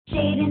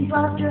Jaden's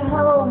lost her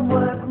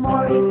homework,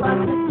 Maury's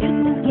lost her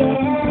tooth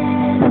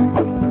again.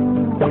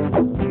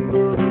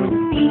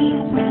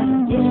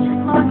 Between dishes,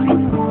 laundry,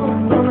 school,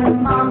 chores,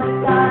 mama's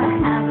gotta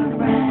have a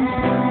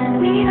friend.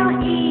 We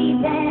don't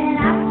even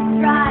have to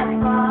drive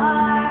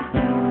far,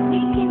 we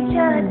can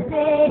just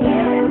sit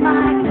here in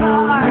my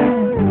car.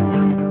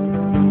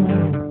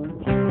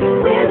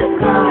 We're the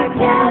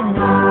CarCast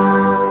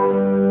Moms.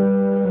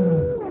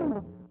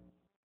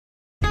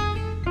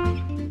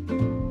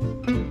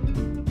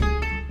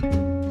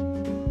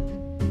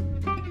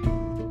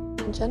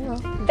 General.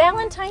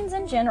 Valentine's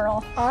in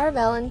general. Our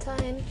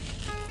Valentine.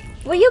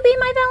 Will you be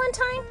my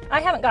Valentine? I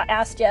haven't got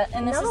asked yet,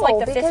 and this is like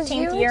the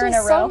 15th year in a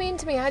row. You were so mean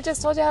to me. I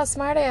just told you how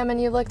smart I am, and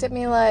you looked at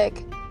me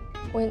like,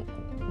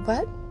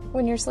 what?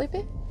 When you're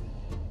sleeping?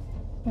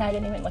 No, I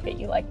didn't even look at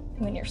you like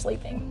when you're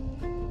sleeping.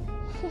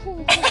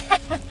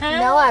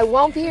 No, I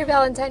won't be your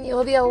Valentine. You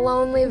will be a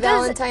lonely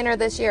Valentiner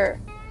this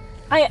year.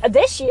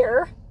 This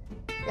year?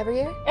 Every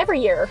year? Every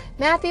year.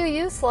 Matthew,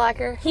 you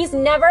slacker. He's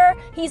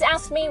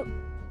asked me.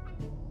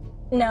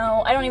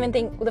 No, I don't even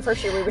think the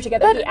first year we were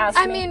together But, he asked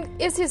me. I mean,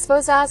 is he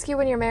supposed to ask you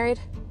when you're married?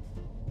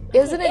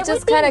 Isn't it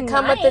just would be kind of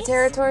come with the nice.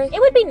 territory? It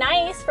would be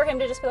nice for him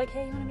to just be like,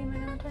 hey, you want to be my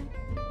Valentine?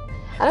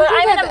 I don't But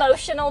think I'm an I've-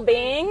 emotional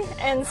being,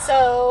 and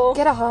so...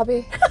 Get a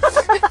hobby.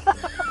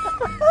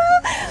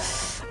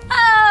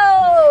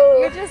 Oh!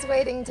 You're just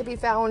waiting to be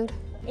found.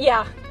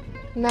 Yeah.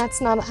 Matt's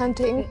not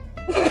hunting.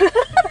 Fuck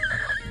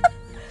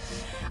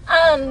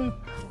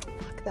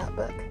that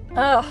book.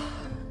 Oh,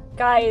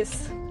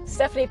 guys,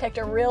 Stephanie picked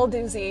a real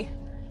doozy.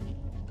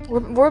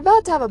 We're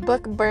about to have a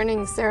book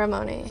burning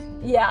ceremony.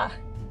 Yeah,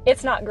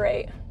 it's not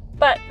great.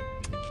 But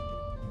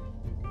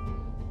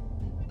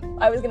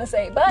I was gonna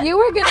say, but You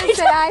were gonna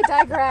say I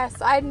digress.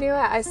 I knew it.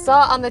 I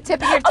saw it on the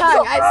tip of your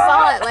tongue. I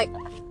saw it. Like,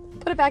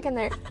 put it back in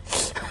there.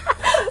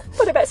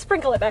 put it back,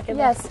 sprinkle it back in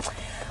Yes. there.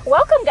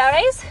 Welcome,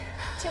 guys,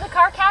 to the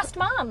CarCast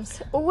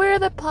Moms. We're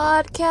the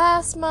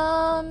podcast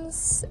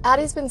moms.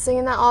 Addie's been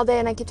singing that all day,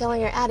 and I keep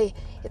telling her, Addie,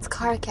 it's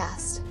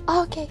CarCast.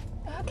 Okay.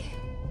 Okay.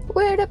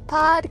 We're the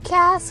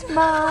podcast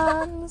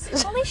moms.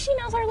 At least she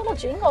knows our little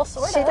jingle,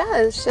 sort of. She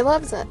does. She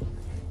loves it.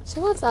 She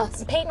loves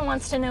us. Peyton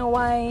wants to know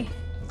why.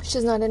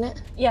 She's not in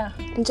it. Yeah.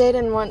 And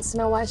Jaden wants to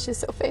know why she's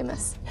so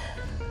famous.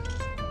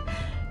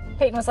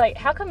 Peyton was like,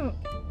 "How come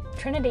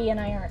Trinity and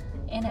I aren't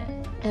in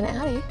it?" And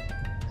Addie.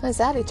 Who's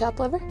Addie? Chop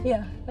liver?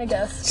 Yeah, I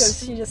guess, because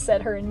she just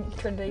said her and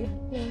Trinity.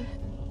 Yeah.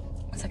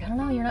 I was like, I don't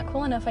know, you're not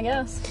cool enough, I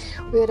guess.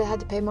 We would have had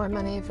to pay more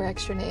money for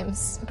extra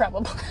names.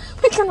 Probably.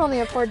 We can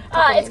only afford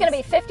It's going to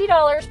be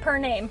 $50 per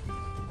name.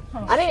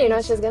 Oh, I didn't even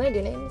know she was going to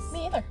do names.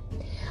 Me either.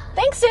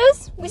 Thanks,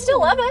 Suze. We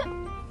still love it.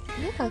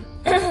 Yeah.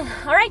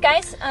 All right,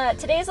 guys.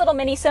 Today's little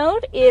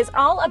mini-sode is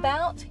all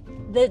about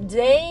the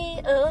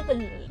day of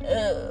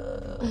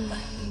love.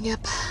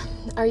 Yep.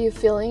 Are you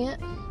feeling it?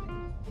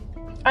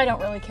 I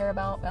don't really care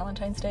about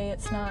Valentine's Day.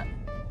 It's not.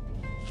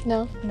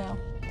 No? No.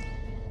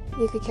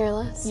 You could care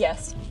less?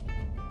 Yes.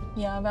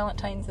 Yeah,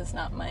 Valentine's is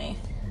not my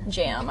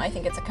jam. I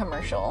think it's a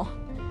commercial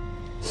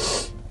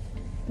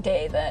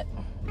day that...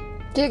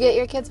 Do you get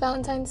your kids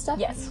Valentine's stuff?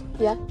 Yes.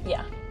 Yeah?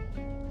 Yeah.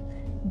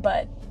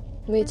 But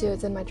Me too.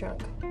 It's in my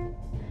trunk.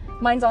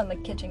 mine's on the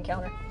kitchen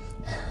counter.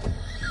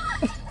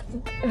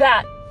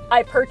 That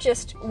I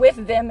purchased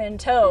with them in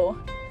tow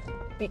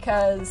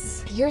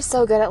because You're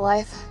so good at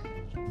life.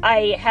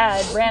 I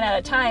had ran out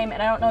of time,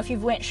 and I don't know if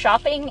you've went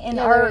shopping in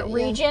Yeah, our yeah.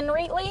 region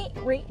recently.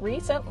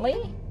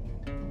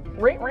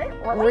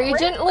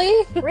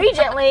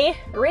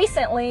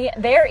 Recently,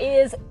 there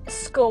is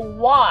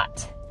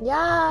squat.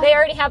 Yeah. They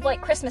already have like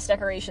Christmas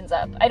decorations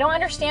up. I don't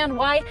understand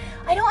why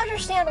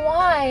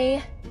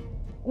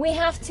we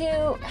have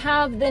to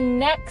have the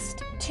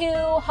next 2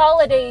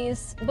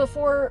 holidays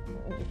before,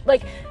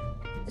 like,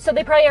 so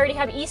they probably already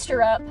have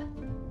Easter up,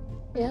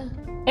 Yeah.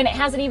 and it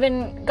hasn't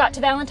even got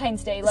to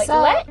Valentine's Day. Like,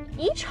 So- let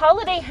each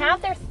holiday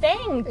have their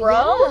thing,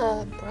 bro.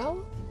 Yeah,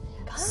 bro.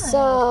 God.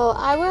 So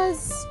I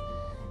was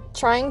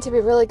trying to be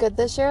really good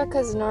this year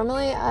because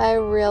normally I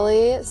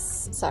really...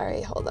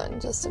 Sorry, hold on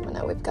just a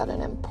minute. We've got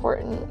an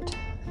important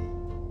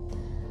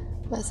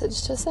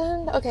message to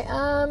send. Okay,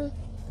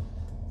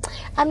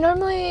 I'm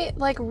normally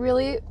like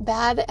really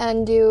bad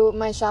and do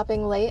my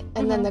shopping late,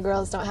 and then the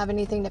girls don't have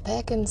anything to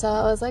pick, and so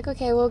I was like,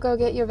 okay, we'll go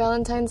get your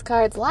Valentine's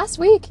cards. Last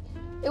week,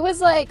 it was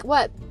like,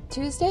 what,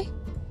 Tuesday?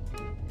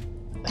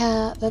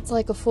 That's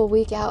like a full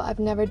week out. I've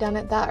never done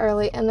it that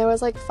early, and there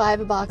was like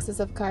 5 boxes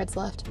of cards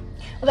left.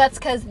 Well, that's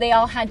because they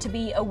all had to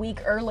be a week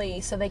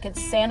early so they could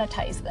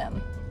sanitize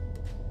them.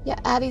 Yeah,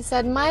 Addie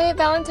said, my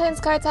Valentine's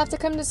cards have to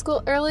come to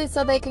school early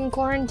so they can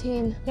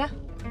quarantine. Yeah.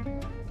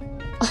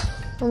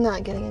 I'm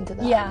not getting into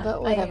that, Yeah,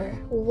 but whatever.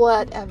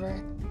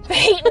 Whatever.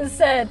 Peyton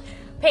said,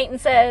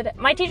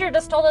 my teacher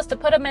just told us to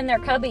put them in their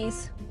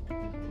cubbies.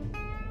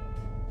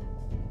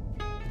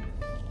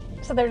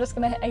 So they're just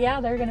gonna,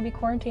 they're gonna be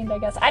quarantined, I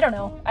guess. I don't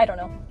know.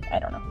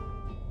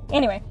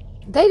 Anyway.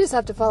 They just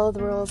have to follow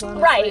the rules,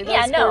 honestly. Right,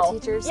 those poor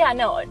teachers. Yeah,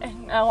 no.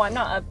 No, I'm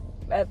not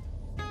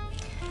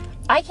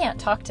I can't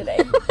talk today.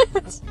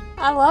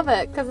 I love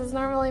it because it's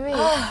normally me.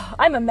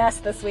 I'm a mess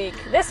this week.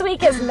 This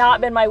week has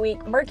not been my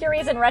week.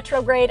 Mercury's in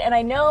retrograde, and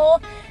I know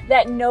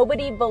that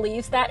nobody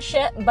believes that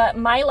shit, but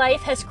my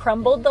life has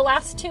crumbled the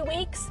last 2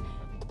 weeks.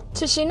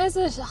 Tashina's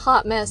a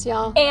hot mess,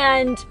 y'all.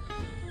 And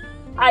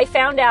I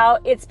found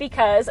out it's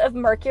because of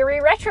Mercury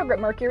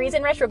retrograde. Mercury's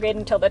in retrograde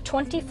until the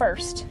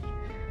 21st.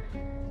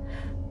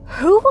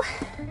 Who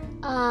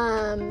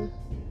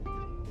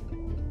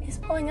is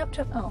pulling up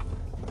to... Oh.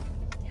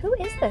 Who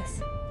is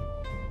this?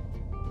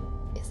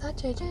 Is that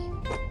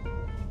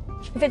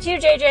JJ? If it's you,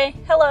 JJ,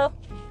 hello.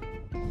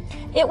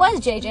 It was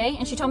JJ,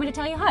 and she told me to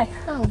tell you hi.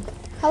 Oh.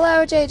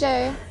 Hello,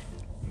 JJ.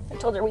 I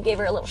told her we gave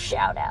her a little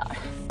shout out.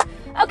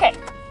 Okay.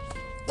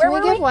 Can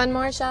we give one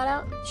more shout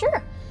out?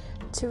 Sure.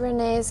 To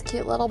Renee's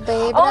cute little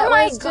babe. Oh that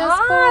my was just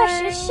gosh,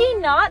 born. is she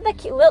not the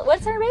cute little...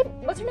 What's her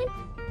name?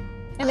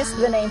 I missed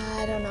the name.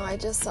 I don't know. I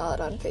just saw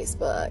it on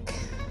Facebook.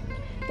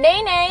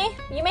 Nene,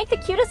 you make the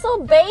cutest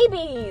little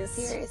babies.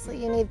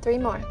 Seriously, you need 3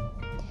 more.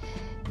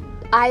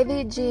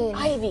 Ivy Jean.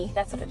 Ivy,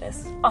 that's what it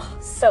is. Oh,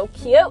 so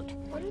cute.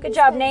 Good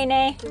job,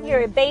 Nene.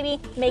 You're a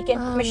baby making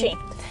machine.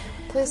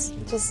 Please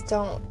just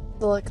don't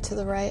look to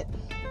the right.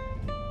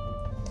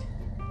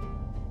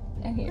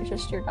 And here's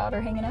just your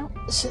daughter hanging out.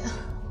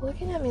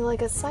 Looking at me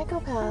like a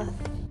psychopath.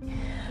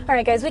 All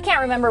right, guys, we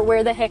can't remember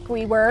where the heck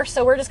we were,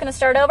 so we're just going to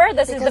start over.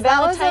 This is the That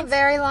was Valentine's. a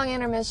very long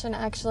intermission,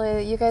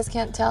 actually. You guys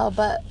can't tell,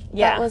 but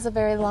Yeah. that was a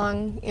very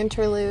long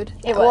interlude.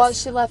 It was. Well,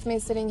 she left me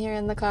sitting here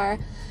in the car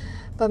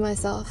by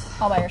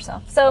myself. All by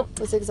yourself. So It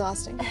was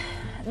exhausting.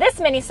 this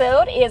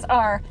mini-sode is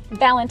our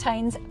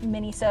Valentine's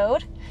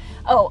mini-sode.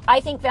 Oh, I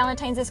think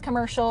Valentine's is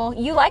commercial.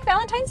 You like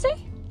Valentine's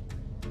Day?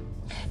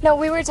 No,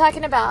 we were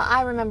talking about,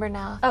 I remember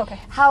now. Oh, okay.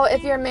 How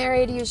if you're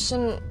married, you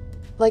shouldn't,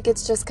 like,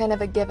 it's just kind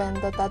of a given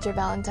that that's your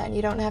Valentine.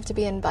 You don't have to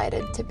be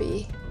invited to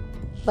be,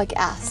 like,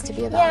 asked to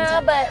be a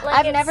Valentine. Yeah, but like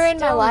I've it never in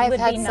my still life would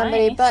had be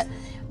somebody, nice. but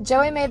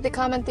Joey made the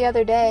comment the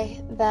other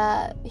day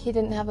that he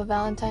didn't have a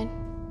Valentine.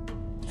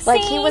 Like,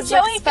 he See, was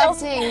Joey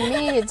feels- expecting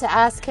me to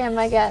ask him,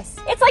 I guess.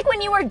 It's like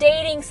when you were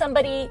dating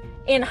somebody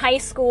in high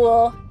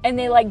school and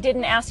they like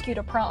didn't ask you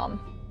to prom.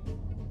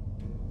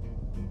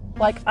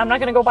 Like, I'm not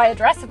gonna go buy a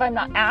dress if I'm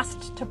not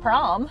asked to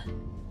prom.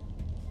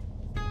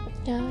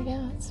 Yeah, I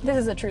guess. This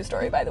is a true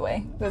story, by the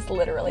way. This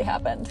literally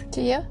happened.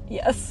 To you?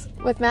 Yes.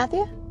 With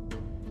Matthew?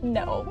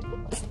 No.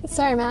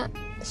 Sorry, Matt.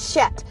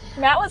 Shit.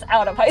 Matt was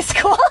out of high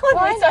school when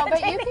Well, I we know, started but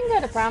you dating.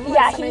 can go to prom with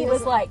Yeah, somebody he who's-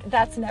 was like,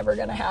 that's never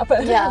gonna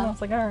happen. Yeah. And I was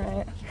like, all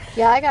right.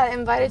 Yeah, I got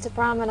invited to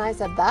prom and I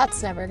said,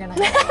 that's never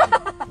gonna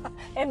happen.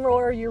 And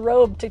wore your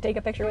robe to take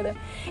a picture with him.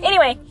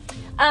 Anyway,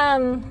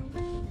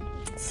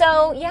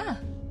 so yeah.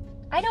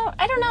 I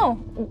don't know.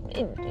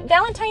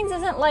 Valentine's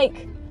isn't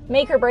like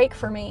make or break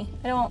for me.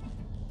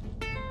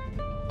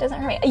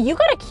 Doesn't hurt me. You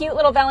got a cute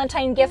little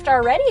Valentine gift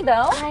already,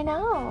 though. I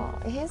know.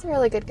 He's a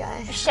really good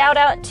guy. Shout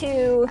out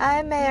to...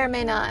 I may or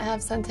may not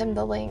have sent him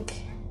the link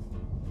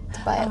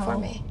to buy it for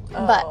me.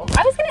 Oh. But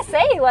I was going to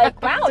say,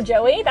 like, wow,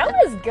 Joey, that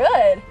was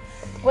good.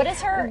 What is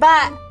her...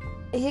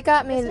 he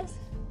got me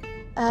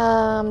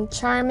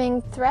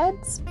Charming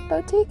Threads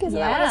Boutique, is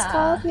that what it's Yeah.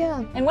 called?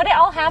 Yeah. And what did it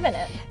all have in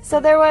it? So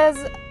there was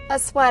a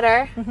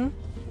sweater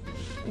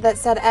that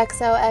said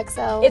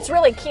XOXO. It's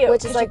really cute.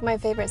 which is like my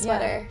favorite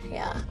sweater.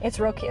 Yeah. It's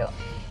real cute.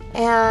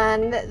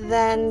 And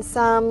then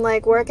some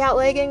like workout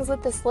leggings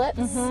with the slits,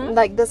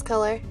 like this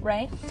color.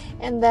 Right?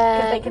 And Because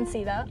then they can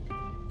see that.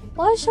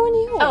 well, I was showing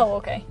you. Oh,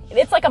 okay.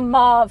 It's like a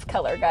mauve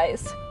color,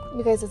 guys.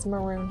 You guys, it's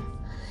maroon.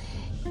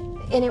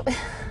 Anyway,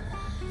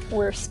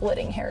 We're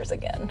splitting hairs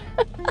again.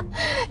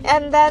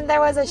 and then there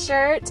was a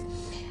shirt,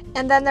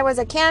 and then there was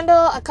a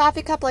candle, a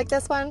coffee cup like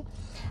this one,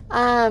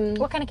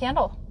 What kind of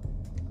candle?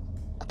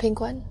 a pink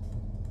one.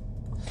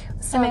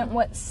 So I meant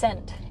what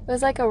scent? it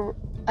was like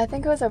I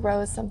think it was a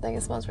rose something.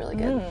 It smells really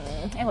good.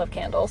 I love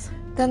candles.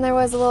 Then there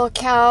was a little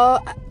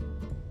cow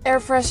air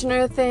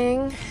freshener thing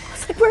I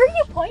was like, where are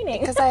you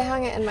pointing? because I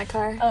hung it in my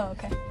car. Oh,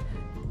 okay.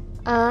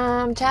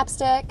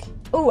 Chapstick,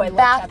 Ooh, I love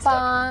bath chapstick.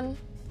 bomb.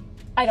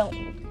 I don't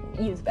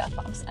use bath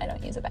bombs. I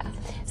don't use a bath.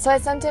 So I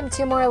sent him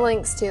 2 more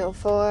links too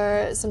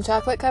for some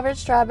chocolate covered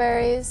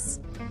strawberries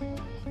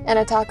and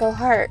a taco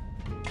heart.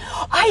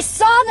 I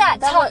saw that,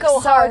 That taco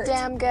looks heart so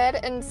damn good.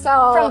 And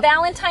so from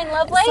Valentine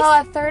Lovelace. So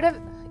a third of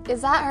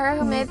is that her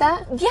who made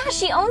that? Yeah,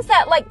 she owns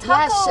that like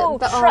Yeah, taco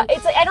the truck.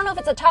 It's I don't know if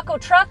it's a taco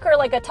truck or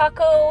like a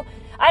taco.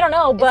 I don't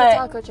know, It's a but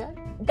taco truck.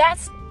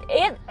 that's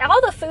it.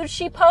 All the food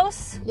she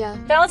posts. Yeah.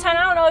 Valentine,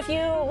 I don't know if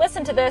you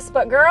listen to this,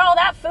 but girl,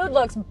 that food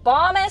looks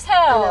bomb as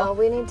hell. I know.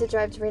 We need to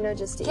drive to Reno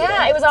just to eat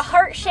Yeah, it. it was a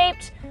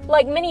heart-shaped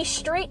like mini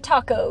street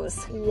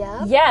tacos.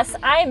 Yeah. Yes,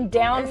 I'm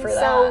down for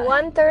So that.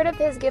 1/3 of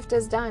his gift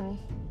is done.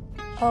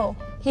 Oh,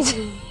 He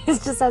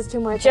just has 2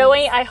 more.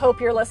 Joey, things. I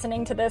hope you're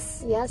listening to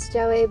this. Yes,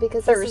 Joey,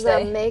 because this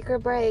Thursday. is a make or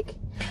break.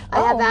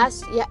 I Oh. have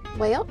asked. Yeah.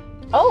 Well.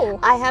 Oh,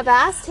 I have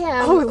asked him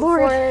Oh,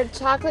 Lord. for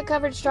chocolate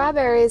covered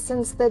strawberries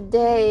since the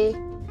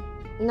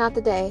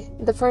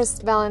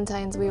first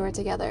Valentine's we were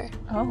together.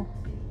 oh.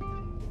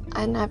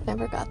 And I've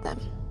never got them.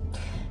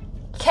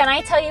 Can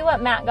I tell you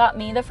what Matt got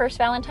me the first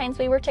Valentine's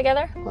we were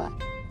together? What?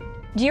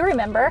 Do you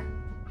remember?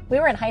 We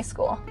were in high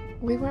school.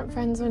 We weren't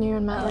friends when you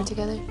and Matt Oh. were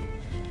together.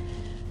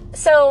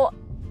 So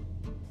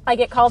I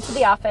get called to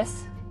the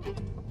office,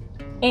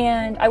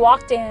 and I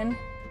walked in,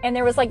 and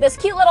there was like this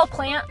cute little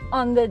plant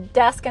on the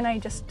desk, and I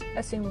just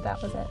assumed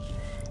that was it.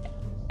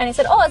 And I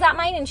said, "Oh, is that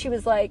mine?" And she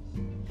was like,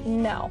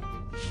 "No,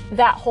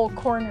 that whole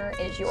corner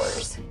is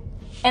yours."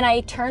 And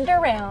I turned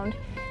around.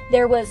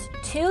 There was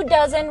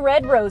 24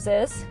 red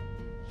roses,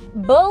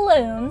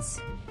 balloons,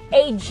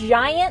 a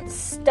giant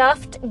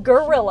stuffed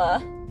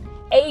gorilla,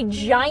 a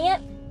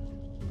giant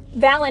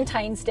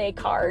Valentine's Day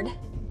card,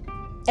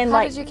 and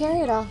How did you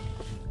carry it all?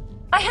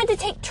 I had to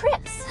take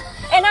trips.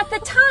 And at the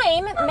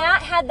time,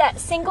 Matt had that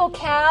single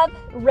cab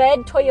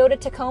red Toyota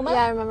Tacoma.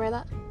 Yeah, I remember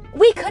that.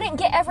 We couldn't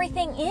get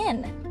everything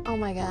in. Oh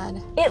my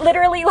god. It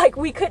literally, like,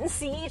 we couldn't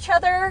see each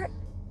other.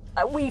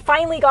 We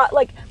finally got,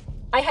 like,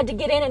 I had to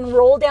get in and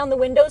roll down the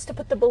windows to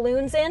put the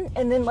balloons in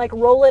and then, like,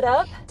 roll it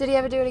up. Did he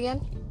ever do it again?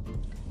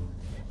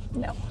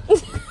 No.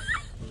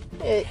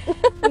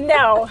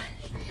 No.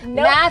 Nope.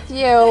 Matthew.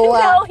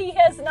 No, he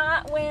has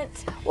not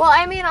went. Well,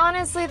 I mean,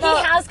 honestly, though.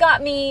 He has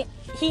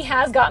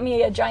got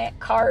me a giant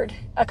card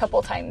a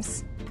couple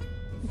times,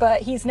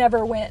 but he's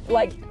never went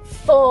like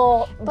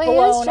full But he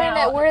blown was trying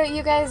out. to. Where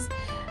you guys?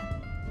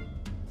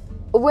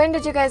 When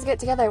did you guys get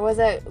together? Was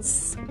it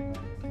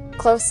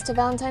close to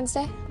Valentine's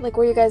Day? Like,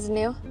 were you guys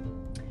new?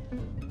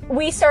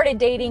 We started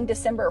dating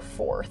December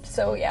 4th,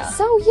 so yeah.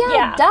 So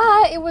yeah,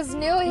 duh, it was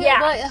new. He, Yeah,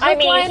 like, hook, I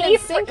mean, line, he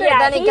and sinker. yeah,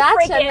 Then he he got you,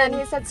 freaking- and then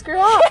he said, "Screw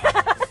off."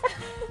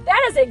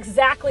 That is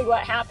exactly what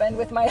happened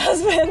with my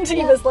husband.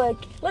 He was like,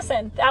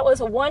 "Listen, that was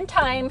a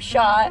one-time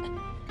shot."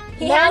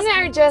 Men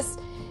are just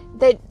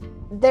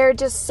they're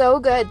just so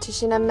good,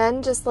 Tashina.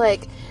 Men just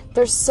like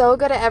they're so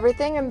good at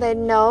everything, and they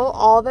know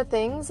all the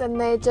things, and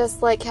they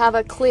just like have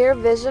a clear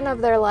vision of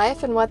their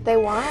life and what they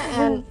want,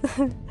 and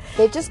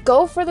they just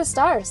go for the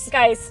stars.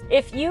 Guys,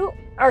 if you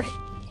are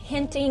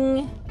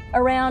hinting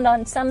around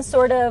on some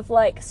sort of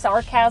like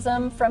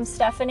sarcasm from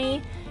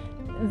Stephanie,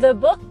 the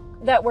book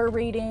that we're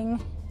reading,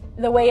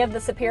 The Way of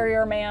the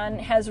Superior Man,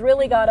 has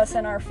really got us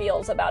in our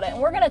feels about it. And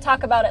we're going to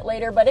talk about it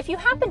later, but if you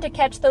happen to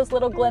catch those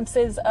little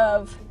glimpses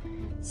of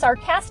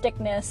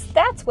sarcasticness,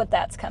 that's what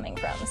that's coming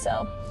from.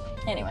 So,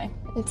 anyway.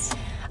 It's.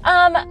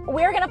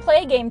 We're going to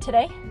play a game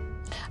today.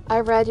 I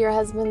read your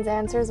husband's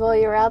answers while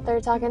you were out there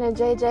talking to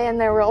JJ, and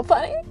they're real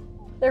funny.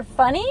 They're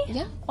funny?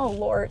 Yeah. Oh,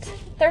 Lord.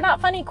 They're not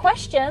funny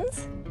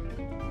questions.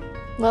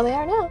 Well, they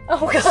are now.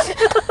 Oh, God.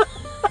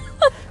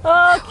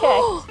 Okay.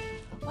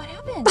 What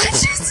happened?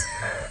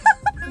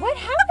 What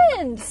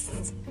happened?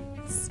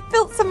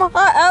 Spilled some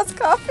hot ass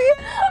coffee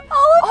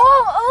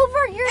All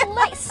over your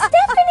leg.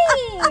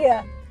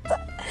 Stephanie!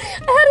 I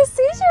had a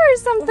seizure or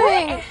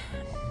something.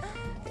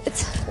 What?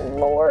 It's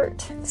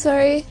Lord.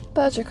 sorry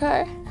about your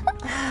car.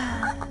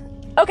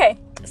 Okay,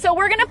 so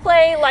we're gonna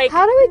play like.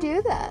 How do we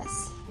do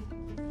this?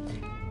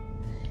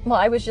 Well,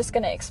 I was just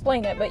gonna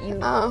explain it, but you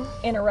Oh,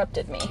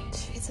 interrupted me.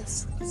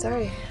 Jesus.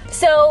 Sorry.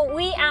 So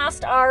we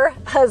asked our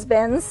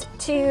husbands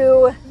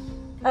to.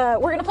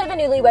 We're gonna play the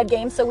newlywed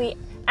game. So we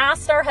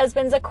asked our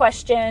husbands a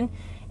question,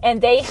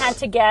 and they had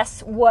to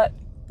guess what.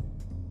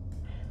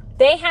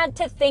 They had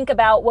to think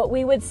about what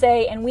we would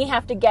say, and we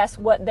have to guess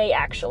what they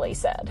actually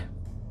said.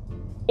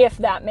 If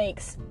that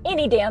makes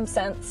any damn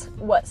sense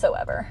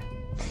whatsoever.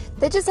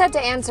 They just had to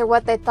answer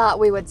what they thought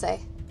we would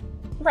say.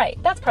 Right,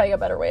 that's probably a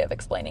better way of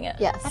explaining it.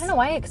 Yes. I don't know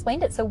why I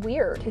explained it so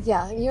weird.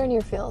 Yeah, you're in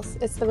your feels.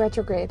 It's the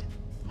retrograde.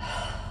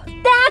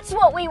 That's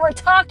what we were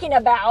talking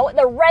about,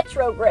 the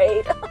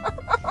retrograde.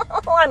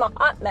 I'm a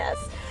hot mess.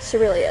 She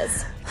really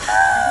is.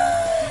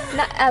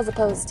 Not as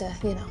opposed to,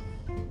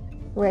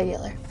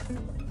 regular.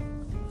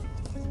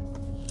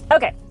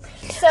 Okay,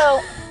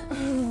 so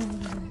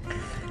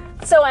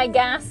I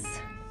guess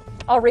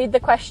I'll read the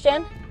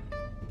question.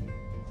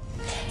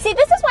 See,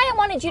 this is why I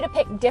wanted you to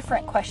pick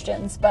different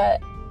questions,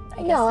 but I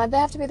guess. No, they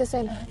have to be the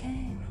same.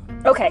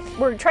 Okay,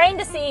 we're trying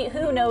to see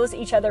who knows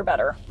each other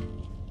better.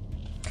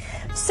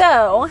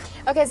 So,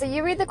 Okay, so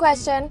you read the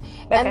question,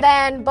 Okay. and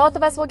then both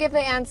of us will give the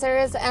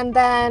answers, and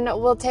then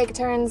we'll take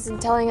turns in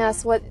telling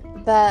us what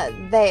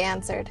they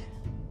answered.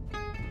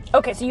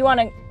 okay, so you want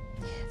to.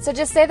 So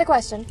just say the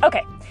question.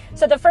 Okay,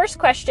 so the first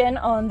question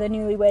on the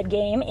newlywed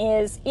game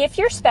is, if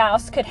your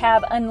spouse could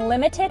have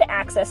unlimited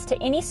access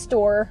to any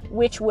store,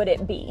 which would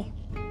it be?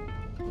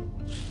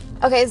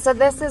 Okay, so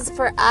this is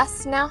for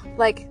us now?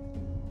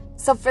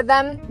 So for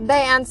them,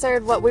 they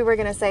answered what we were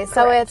going to say.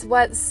 So Correct.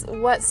 it's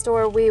what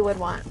store we would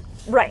want.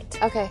 Right.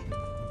 Okay.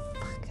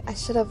 Fuck, I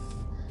should have...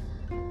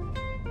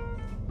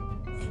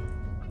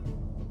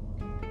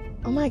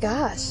 Oh my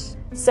gosh.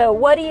 So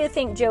what do you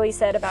think Joey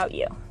said about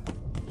you?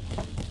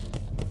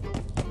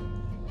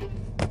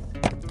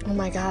 Oh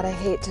my god, I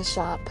hate to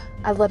shop.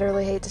 I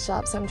literally hate to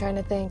shop, so I'm trying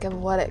to think of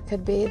what it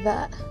could be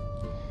that...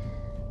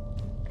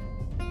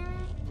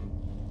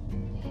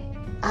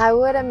 I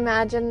would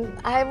imagine...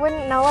 I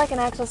wouldn't know an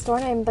actual store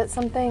name, but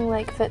something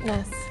like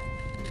fitness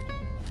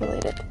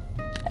related.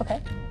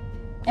 Okay.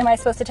 Am I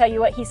supposed to tell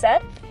you what he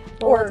said?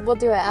 We'll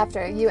do it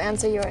after. You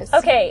answer yours.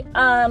 Okay,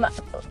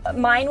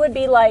 mine would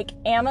be like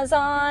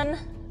Amazon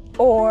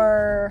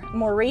or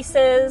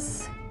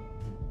Maurice's.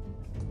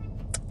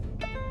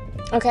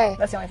 Okay.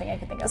 That's the only thing I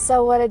can think of.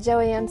 So what did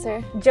Joey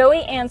answer?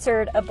 Joey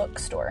answered a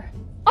bookstore.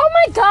 Oh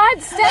my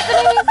God,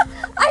 Stephanie!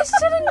 I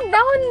should have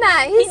known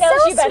that. He's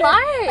knows so you better.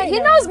 smart. I He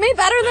know. knows me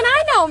better than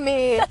I know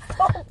me.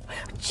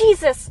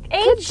 Jesus,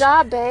 Good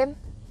job, babe.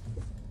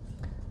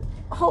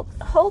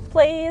 Hold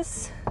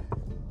please.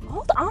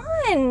 Hold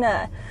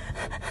on.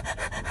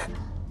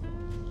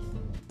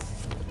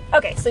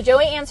 Okay, so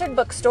Joey answered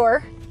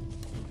bookstore.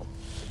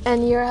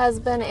 And your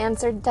husband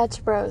answered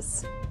Dutch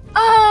Bros.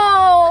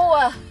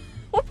 Oh!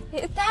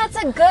 That's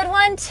a good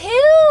one too.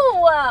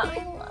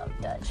 I love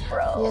Dutch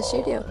Bros. Yes,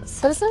 you do.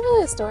 But it's not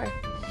really a store.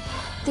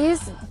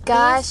 These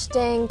gosh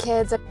dang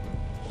kids are...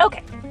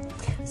 Okay,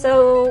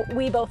 so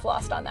we both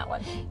lost on that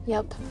one.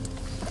 Yep.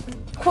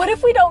 What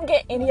if we don't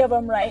get any of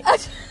them right?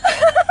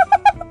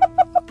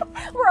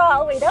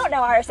 We don't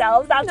know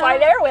ourselves. That's why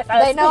they're with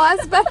us. They know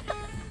us better.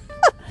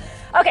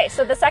 Okay,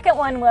 so the second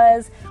one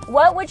was,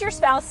 what would your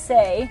spouse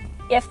say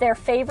if their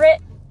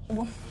favorite...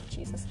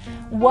 Jesus.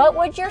 What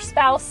would your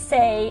spouse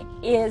say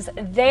is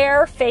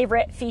their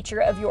favorite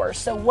feature of yours?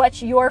 So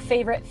what's your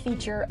favorite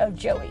feature of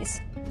Joey's?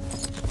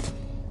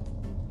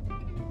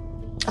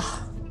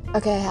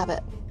 Okay, I have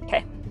it.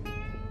 Okay.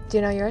 Do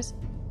you know yours?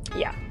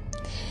 Yeah.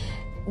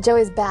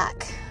 Joey's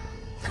back.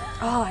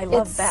 Oh, I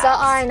love It's backs. so...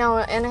 I know,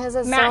 and his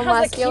is Matt so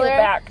has muscular. a cute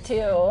back,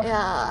 too.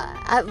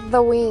 Yeah. At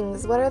the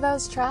wings. What are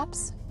those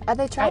traps? Are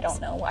they traps? I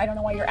don't know. I don't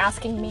know why you're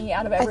asking me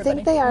out of I everybody.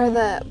 think they are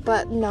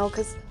but no,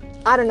 because...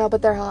 I don't know,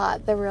 but they're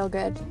hot. They're real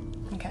good.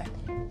 Okay.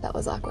 That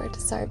was awkward.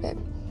 Sorry, babe.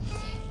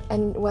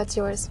 And what's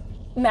yours?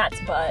 Matt's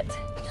butt.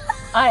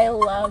 I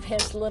love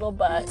his little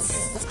butt.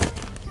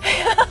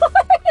 Why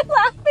are you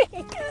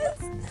laughing?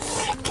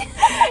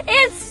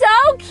 It's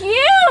so cute.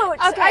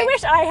 Okay. I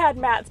wish I had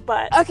Matt's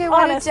butt. Okay,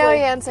 what honestly. did Joey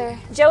answer?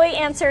 Joey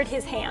answered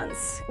his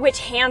hands, which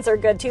hands are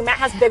good too. Matt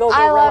has big old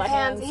I gorilla love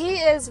hands. He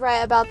is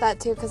right about that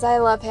too, because I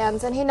love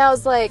hands, and he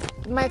knows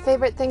like my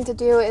favorite thing to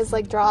do is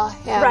like draw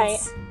hands. Right.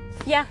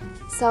 Yeah.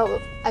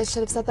 So I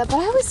should have said that, but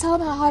I always tell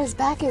him how hot his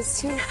back is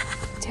too.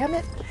 Damn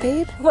it,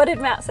 babe. What did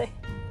Matt say?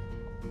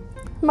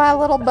 My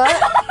little butt.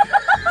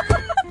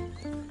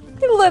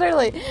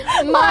 Literally,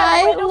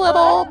 my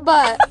little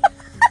butt.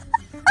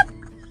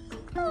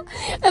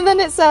 And then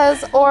it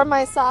says, or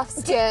my soft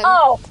skin.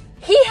 Oh,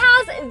 he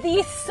has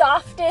the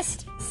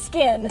softest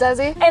skin. Does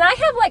he? And I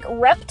have like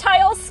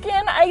reptile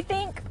skin, I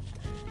think.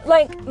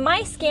 Like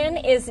my skin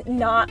is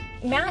not.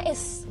 Matt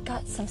is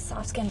got some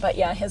soft skin, but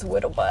yeah, his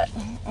little butt.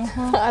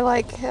 I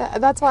like.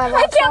 That's why I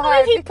laughed can't so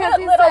hard believe he because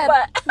put he little said,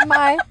 butt.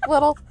 my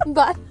little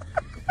butt.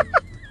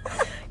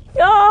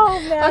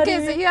 Oh man.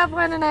 Okay, so you have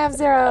 1 and I have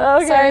 0.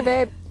 Okay. Sorry,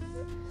 babe.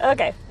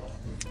 Okay.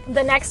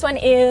 The next one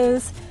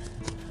is,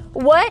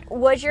 what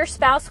was your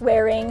spouse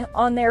wearing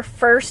on their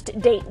first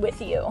date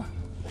with you?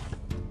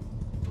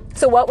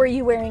 So what were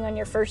you wearing on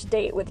your first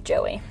date with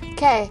Joey?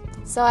 Okay,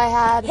 so I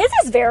had. His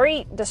is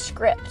very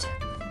descript.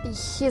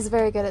 He's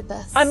very good at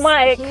this. I'm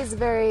like- He's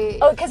very.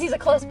 Oh, because he's a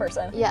close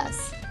person.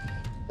 Yes.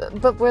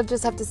 But we'll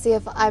just have to see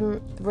if I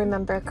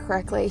remember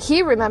correctly.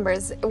 He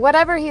remembers.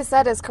 Whatever he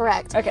said is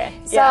correct. Okay.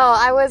 So Yeah.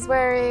 I was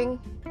wearing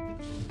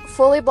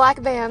fully black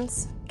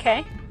Vans,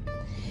 Okay.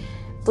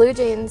 blue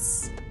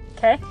jeans,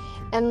 Okay.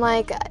 and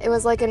like it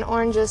was like an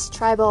orangish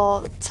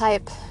tribal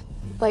type,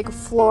 like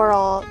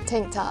floral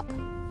tank top,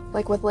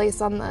 like with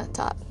lace on the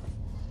top.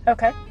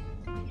 Okay.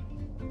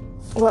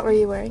 What were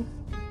you wearing?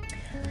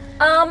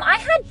 I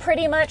had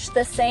pretty much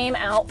the same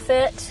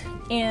outfit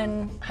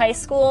in high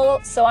school,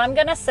 so I'm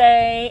gonna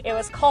say it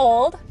was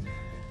cold.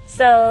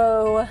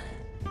 So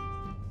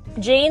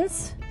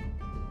jeans,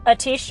 a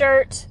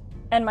t-shirt,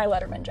 and my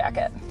Letterman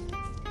jacket.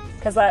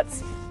 Because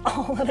that's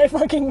all that I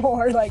fucking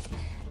wore. Like,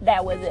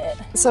 that was it.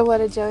 So what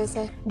did Joey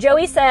say?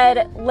 Joey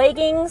said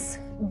leggings,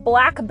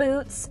 black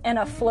boots, and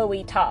a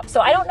flowy top.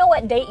 So I don't know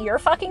what date you're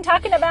fucking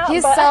talking about.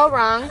 He's but... so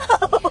wrong.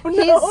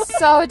 He's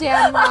so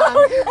damn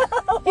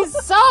wrong. He's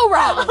so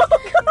wrong.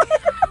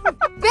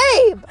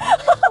 Babe!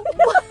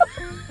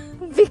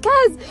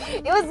 Because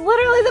it was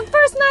literally the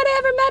first night I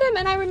ever met him,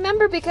 and I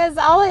remember because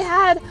all I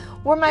had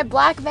were my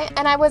black van,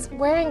 and I was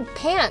wearing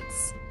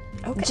pants,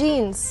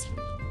 jeans.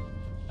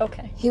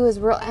 Okay. He was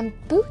real, and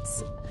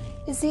boots.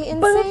 Is he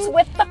insane? Boots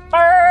with the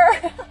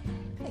fur.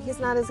 He's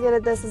not as good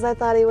at this as I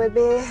thought he would be.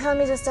 Let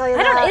me just tell you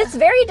I don't that. know. It's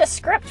very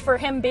descript for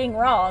him being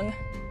wrong.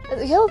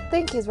 He'll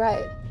think he's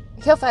right.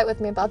 He'll fight with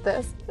me about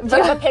this. Do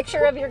you have a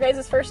picture of your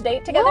guys' first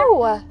date together?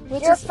 No,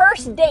 which Your is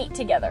first date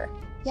together?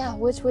 yeah,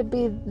 which would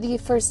be the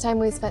first time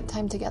we spent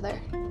time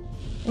together.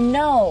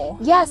 No.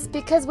 Yes,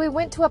 because we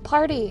went to a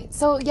party.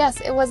 So yes,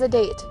 it was a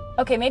date.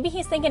 Okay, maybe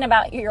he's thinking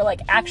about your like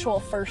actual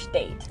first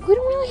date. We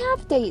don't really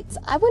have dates.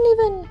 I wouldn't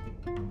even.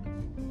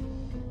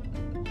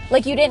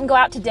 Like you didn't go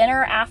out to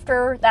dinner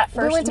after that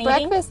first We went to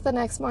meeting? breakfast the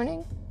next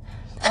morning.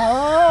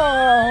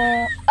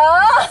 Oh.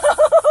 Oh.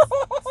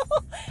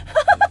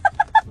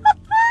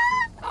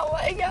 Oh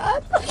my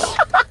god.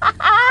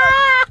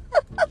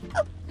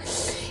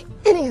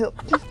 Anywho,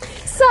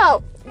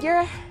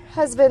 Your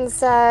husband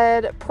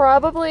said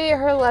probably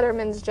her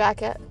Letterman's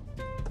jacket.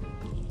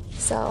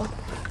 So,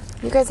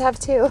 you guys have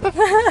two.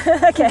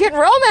 I'm getting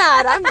real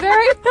mad. I'm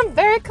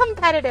very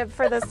competitive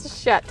for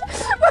this shit.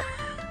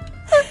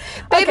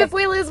 Babe, if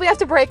we lose, we have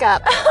to break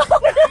up.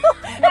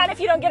 And if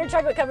you don't get her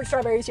chocolate covered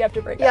strawberries, you have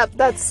to break up. Yep,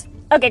 that's...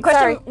 Okay,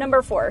 question Sorry.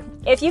 number 4.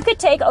 If you could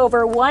take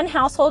over one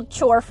household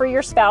chore for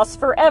your spouse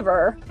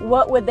forever,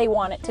 what would they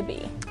want it to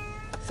be?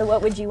 So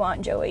what would you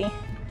want Joey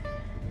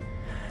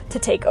to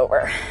take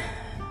over?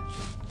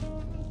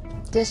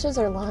 Dishes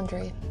or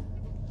laundry?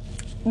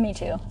 Me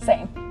too.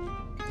 Same.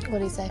 What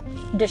do you say?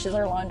 Dishes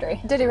or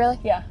laundry. Did he really?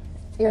 Yeah.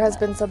 Your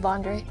husband said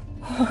laundry.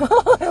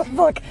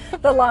 Look,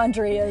 the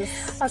laundry is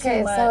Okay,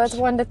 too much. so it's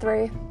 1 to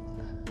 3.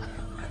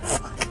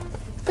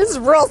 This is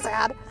real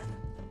sad.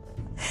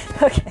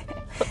 Okay.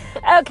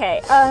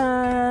 Okay.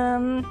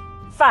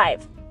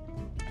 5.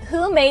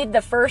 Who made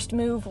the first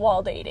move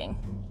while dating?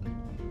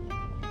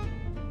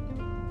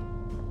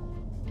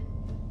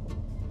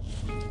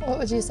 What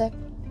would you say?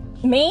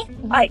 Me?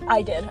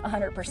 I did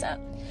 100%.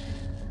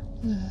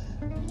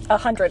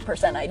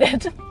 100% I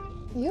did.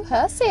 You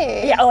hussy.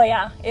 Yeah. Oh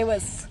yeah. It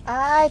was.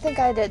 I think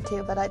I did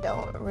too, but I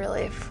don't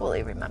really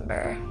fully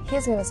remember.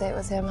 He's gonna say it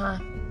was him, huh?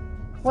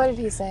 What did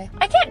he say?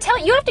 I can't tell.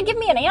 You have to give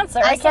me an answer.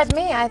 I can't. said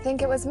me. I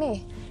think it was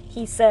me.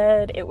 He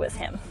said it was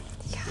him.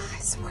 Yeah, I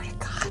swear to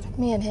God.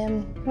 Me and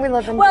him. We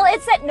live in... Well,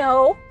 it said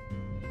no.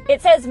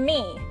 It says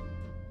me.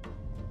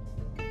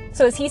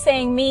 So is he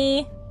saying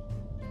me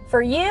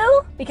for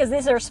you? Because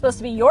these are supposed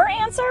to be your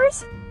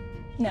answers?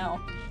 No.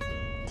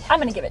 I'm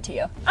going to give it to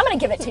you. I'm going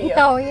to give it to you.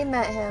 No, he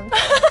meant him.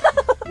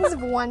 It was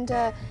 1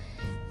 to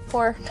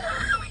 4.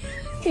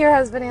 Your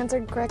husband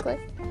answered correctly.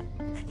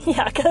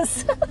 Yeah,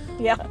 because,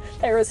 yeah,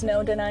 there was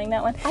no denying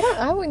that one.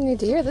 I wouldn't need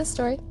to hear this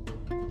story.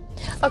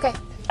 Okay.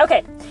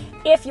 Okay.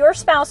 If your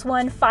spouse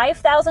won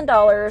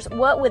 $5,000,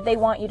 what would they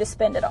want you to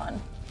spend it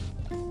on?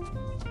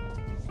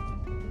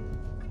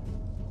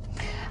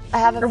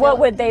 Or what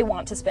would they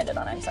want to spend it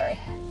on? I'm sorry.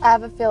 I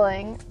have a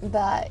feeling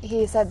that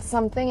he said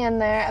something in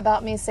there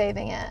about me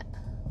saving it.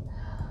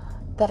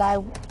 That I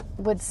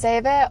would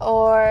save it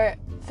or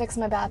fix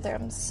my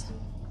bathrooms.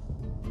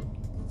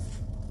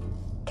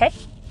 Okay.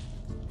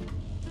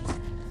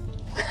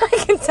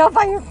 I can tell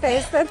by your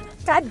face that...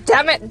 God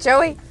damn it,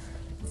 Joey.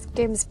 This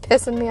game's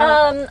pissing me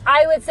off.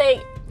 I would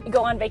say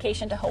go on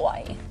vacation to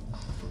Hawaii.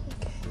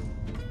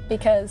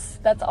 Because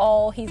that's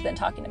all he's been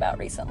talking about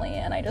recently,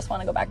 and I just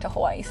want to go back to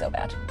Hawaii so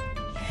bad.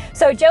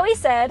 So Joey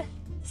said,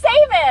 save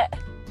it!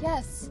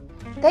 Yes.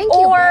 Thank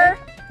you, babe.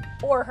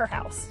 Or her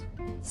house.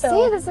 See,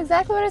 So that's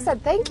exactly what I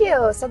said. Thank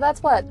you. So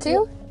that's what?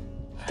 2?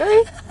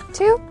 3?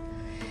 2?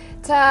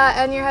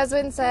 And your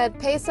husband said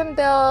pay some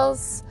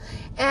bills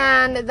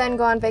and then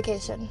go on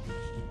vacation.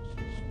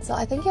 So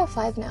I think you have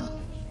 5 now.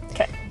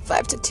 okay.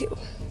 5 to 2.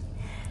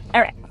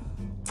 All right.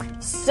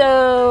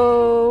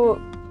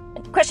 So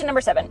question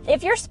number 7.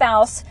 If your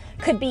spouse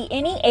could be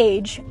any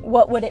age,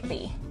 what would it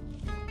be?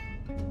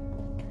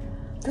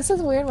 This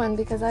is a weird one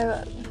because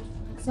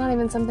it's not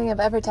even something I've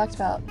ever talked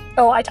about.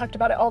 Oh, I talked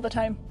about it all the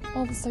time.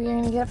 Oh, so you're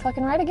gonna get it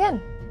fucking right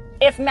again.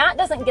 If Matt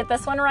doesn't get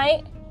this one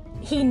right,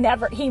 he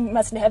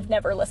must have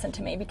never listened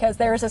to me, because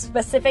there's a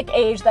specific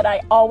age that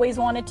I always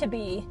wanted to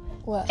be.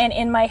 What? And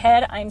in my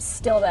head, I'm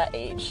still that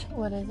age.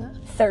 What is it?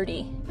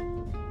 30.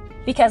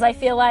 Because I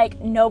feel like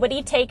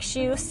nobody takes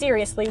you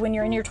seriously when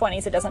you're in your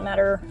 20s. It doesn't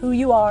matter who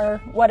you are,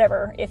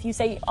 whatever. If you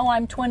say, oh,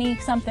 I'm 20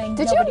 something.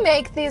 Did you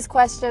make these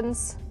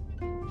questions?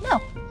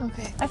 No.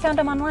 Okay. I found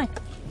them online.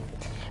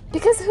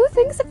 Because who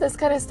thinks of this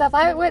kind of stuff?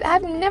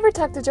 I've never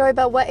talked to Joey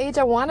about what age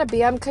I want to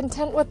be. I'm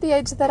content with the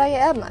age that I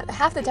am.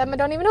 Half the time I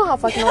don't even know how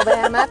fucking old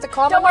I am. I have to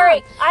call my Don't mom.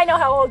 worry. I know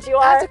how old you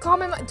I have are. to call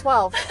my mom.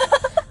 12.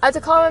 I have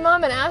to call my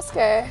mom and ask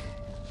her.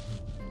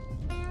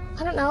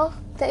 I don't know.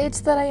 The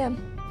age that I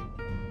am.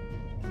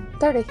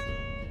 30.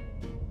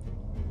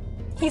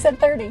 He said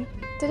 30.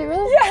 Did he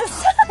really?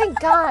 Yes. Thank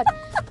God.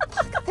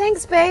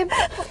 Thanks, babe.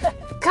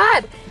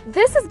 God,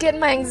 this is getting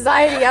my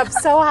anxiety up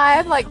so high.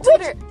 I'm like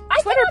Twitter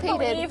I cannot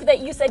pated. believe that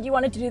you said you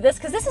wanted to do this,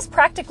 because this is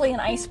practically an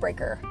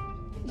icebreaker.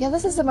 Yeah,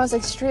 this is the most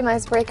extreme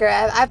icebreaker.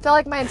 I feel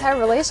like my entire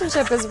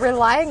relationship is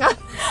relying on...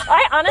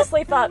 I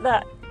honestly thought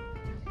that,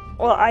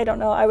 well, I don't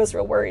know. I was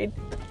real worried.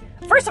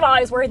 First of all, I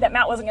was worried that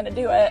Matt wasn't going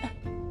to do it,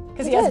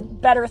 because he has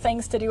did. better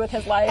things to do with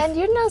his life. And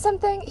you know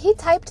something? He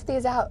typed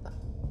these out.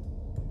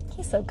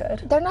 He's so good.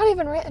 They're not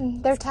even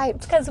written. They're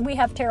typed. Because we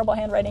have terrible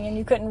handwriting and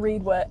you couldn't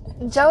read what...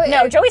 Joey...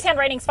 No, Joey's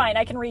handwriting's fine.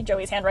 I can read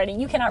Joey's handwriting.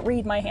 You cannot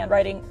read my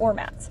handwriting or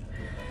Matt's.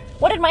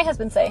 What did my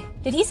husband say?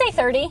 Did he say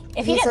 30?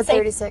 If He didn't said say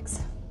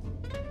 36.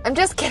 I'm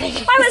just kidding.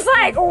 I was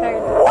like,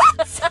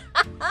 what?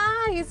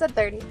 He said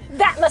 30.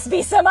 That must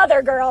be some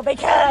other girl,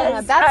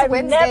 because that's I've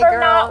Wednesday, never girl.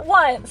 not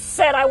once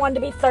said I wanted to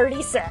be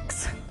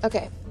 36.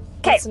 Okay.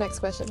 'Kay. What's the next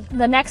question?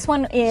 The next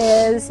one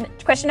is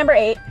question number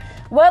 8.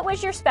 What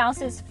was your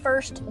spouse's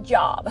first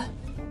job?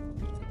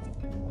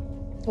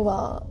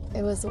 Well,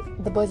 it was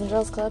the Boys and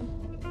Girls Club.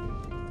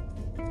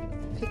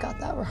 If you got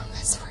that wrong,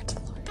 I swear to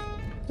the Lord.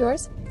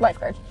 Yours?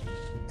 Lifeguard.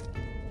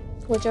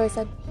 What Joey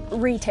said.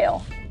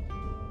 Retail.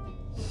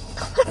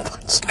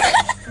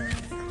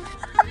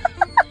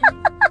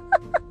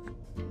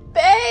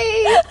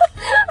 Babe!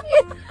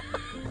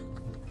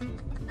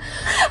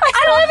 I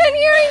live in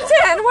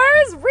Yerington.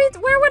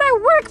 Where would I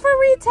work for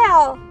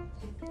retail?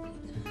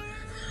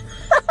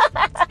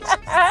 I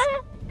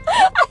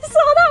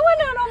saw that one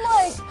and I'm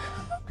like,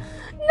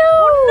 No.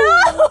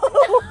 no.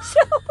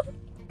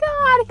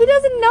 God, he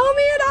doesn't know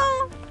me at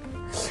all.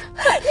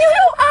 You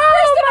know,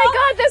 Oh my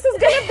God, this is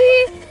gonna be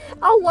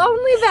a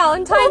lonely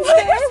Valentine's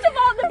Day. First of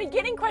all, the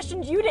beginning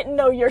questions, you didn't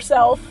know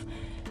yourself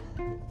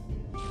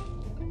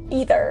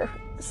either.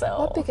 So,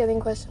 What beginning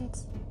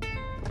questions?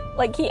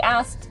 like, he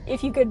asked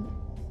if you could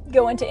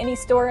go into any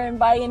store and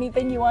buy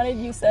anything you wanted.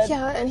 You said,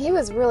 Yeah, and he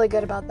was really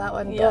good about that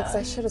one. Yeah. Books.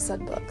 I should have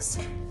said books.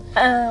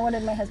 What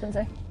did my husband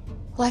say?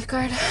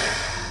 Lifeguard.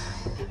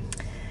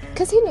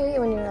 Because he knew you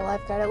when you were a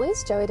lifeguard. At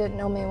least Joey didn't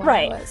know me when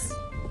Right. I was.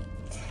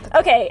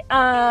 Okay,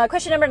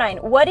 question number 9.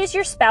 What is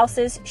your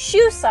spouse's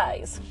shoe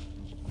size?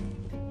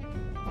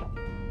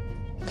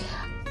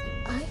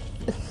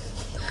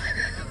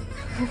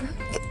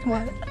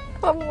 What?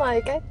 I'm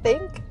like, I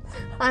think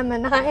I'm a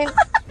 9.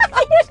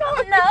 You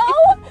don't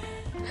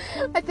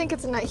know? I think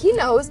it's a 9. He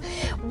knows.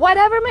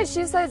 Whatever my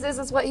shoe size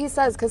is what he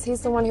says because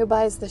he's the one who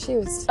buys the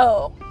shoes.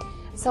 Oh.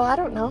 So I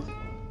don't know.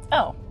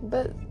 Oh.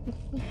 But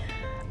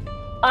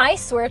I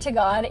swear to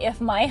God, if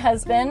my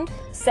husband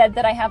said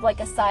that I have like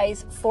a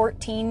size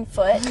 14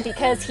 foot,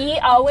 because he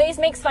always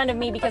makes fun of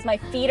me because my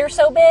feet are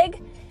so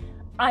big,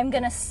 I'm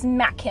gonna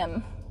smack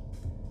him.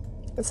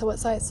 so what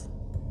size?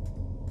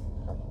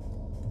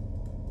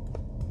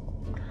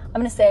 I'm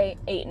gonna say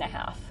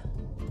 8.5.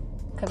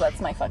 Because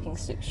that's my fucking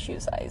shoe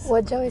size.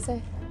 What'd Joey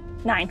say?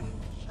 9.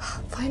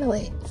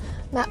 Finally.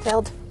 Matt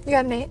failed. You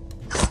got an 8.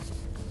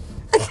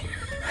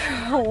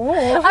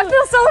 Oh. I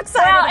feel so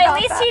excited Well, at about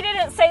least that. he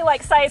didn't say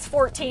like size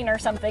 14 or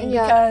something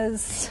Yeah.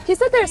 because, He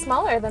said they're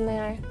smaller than they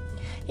are.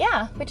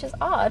 yeah, which is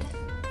odd.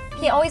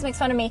 He always makes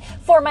fun of me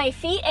for my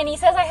feet and he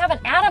says I have an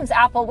Adam's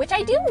apple, which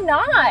I do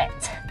not.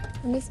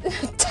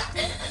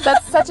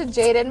 That's such a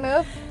Jaden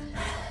move.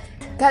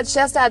 God, she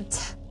has to add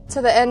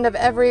to the end of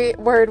every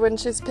word when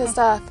she's pissed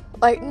off.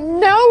 Like,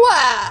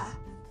 Noah!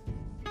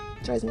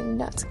 Drives me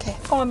nuts. Okay.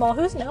 Oh, I'm all,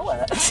 who's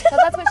Noah? So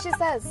that's what she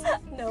says.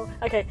 No.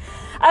 Okay.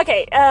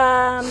 Okay.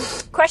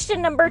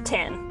 Question number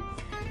 10.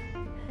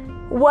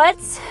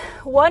 What's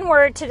one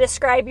word to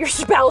describe your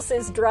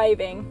spouse's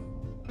driving?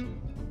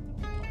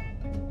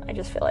 I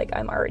just feel like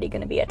I'm already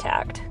going to be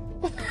attacked.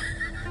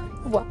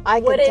 Well, I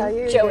What can tell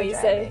did you. Joey you're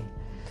say?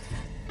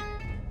 driving.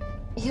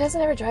 He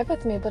doesn't ever drive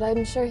with me, but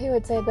I'm sure he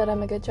would say that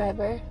I'm a good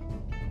driver.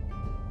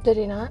 Did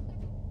he not?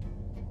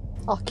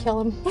 I'll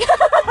kill him.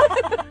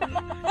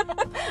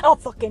 I'll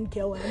fucking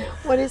kill him.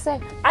 What did he say?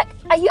 I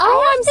I'm have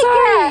to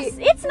sorry. guess.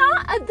 It's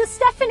not the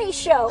Stephanie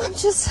show. I'm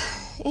just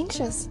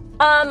anxious.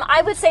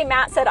 I would say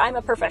Matt said I'm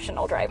a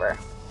professional driver.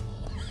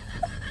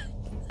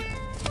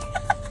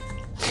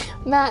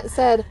 Matt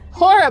said,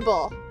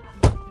 horrible.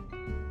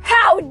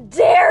 How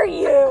dare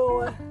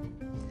you?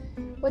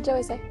 What'd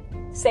Joey say?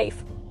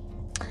 Safe.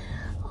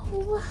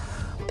 Oh,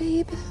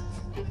 babe.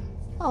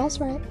 All's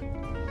right.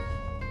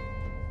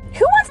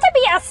 Who wants to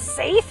be a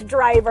safe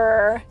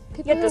driver?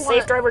 People Get the who safe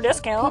want- driver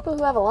discount. People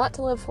who have a lot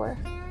to live for.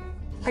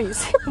 Are you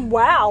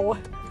wow?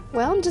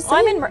 Well, I'm just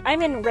Well, saying.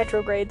 I'm in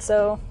retrograde,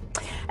 so.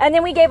 And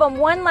then we gave them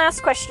one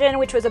last question,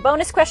 which was a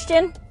bonus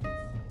question.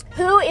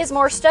 Who is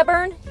more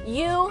stubborn,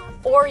 you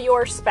or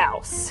your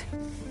spouse?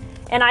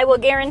 And I will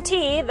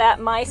guarantee that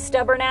my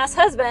stubborn ass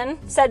husband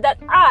said that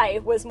I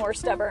was more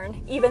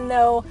stubborn, even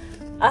though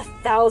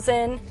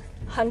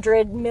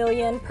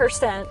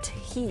 1,100,000,000%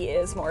 he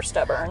is more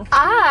stubborn.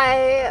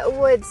 I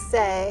would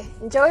say,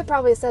 Joey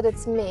probably said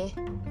it's me,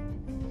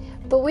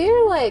 but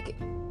we're like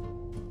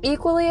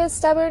equally as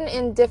stubborn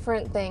in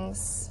different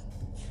things.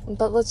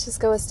 But let's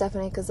just go with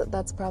Stephanie because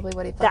that's probably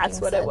what he fucking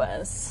That's what said. it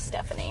was,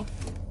 Stephanie.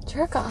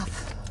 Jerk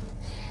off.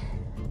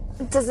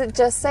 Does it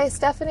just say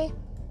Stephanie?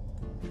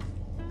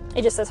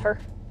 It just says her.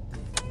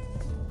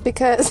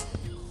 Because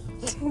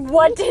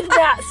What did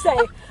that say?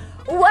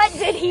 What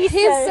did he say?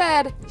 he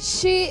said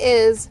she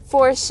is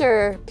for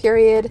sure,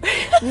 period.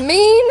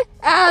 Mean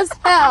as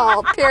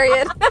hell,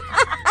 period.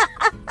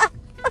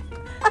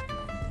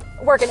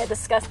 We're gonna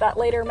discuss that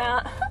later,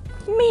 Matt.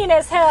 Mean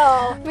as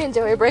hell. Me and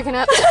Joey are breaking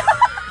up.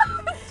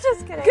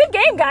 Just kidding. Good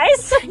game,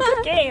 guys.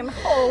 Good game.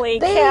 Holy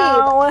Babe,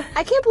 cow.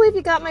 I can't believe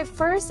you got my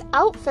first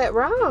outfit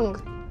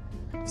wrong.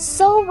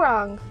 So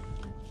wrong.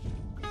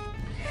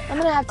 I'm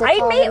gonna have to I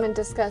call may- him and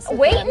discuss with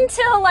Wait him.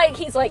 until like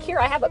he's like, here,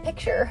 I have a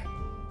picture,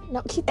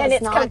 No, he does and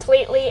it's not.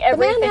 completely The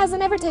everything. man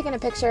hasn't ever taken a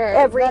picture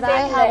Everything that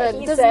I that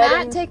haven't. he Does said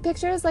Matt and- take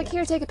pictures? Like,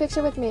 here, take a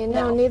picture with me.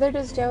 No, No. neither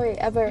does Joey,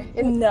 ever.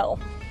 And No,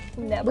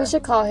 never. we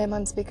should call him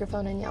on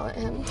speakerphone and yell at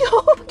him.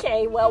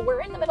 Okay, well,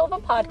 we're in the middle of a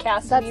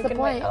podcast. That's you the can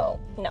point. Oh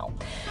no.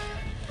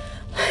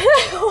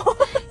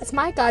 It's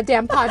my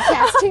goddamn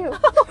podcast, too.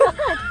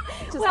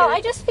 Just Well, kidding.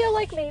 I just feel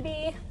like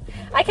maybe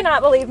I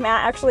cannot believe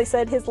Matt actually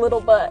said his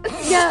little butt.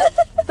 Yeah,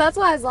 that's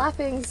why I was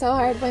laughing so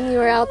hard when you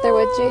were out there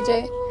with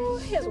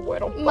JJ. His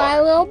little butt. My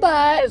little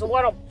butt. His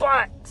little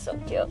butt. So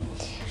cute.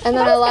 And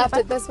then That I was laughed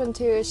kinda at this one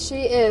too.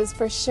 She is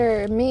for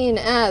sure mean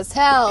as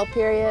hell,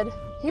 period.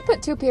 He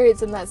put 2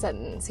 periods in that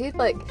sentence. He's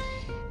like,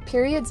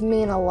 periods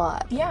mean a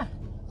lot. Yeah.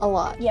 A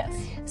lot. Yes.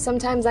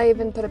 Sometimes I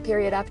even put a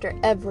period after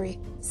every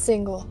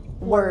single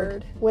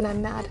word when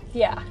I'm mad.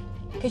 Yeah.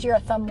 Because you're a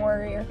thumb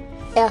warrior.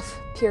 F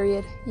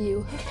period,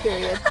 U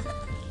period.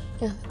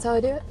 Yeah, that's how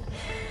I do it.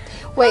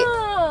 Wait,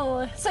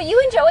 Oh. So you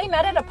and Joey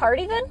met at a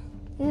party then?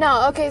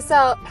 no, okay,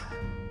 so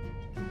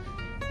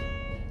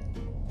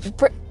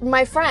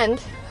my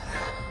friend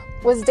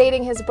was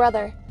dating his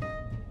brother.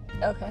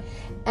 Okay.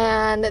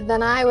 And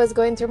then I was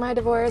going through my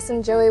divorce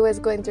and Joey was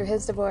going through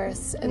his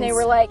divorce. And they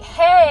were like,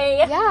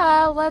 hey.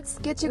 yeah, let's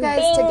get you guys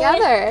Bing.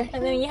 together.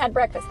 And then you had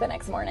breakfast the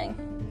next morning.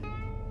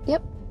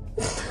 Yep.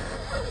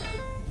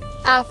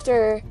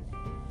 After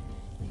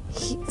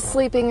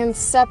sleeping in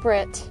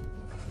separate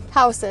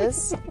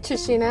houses,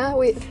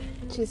 Trishina,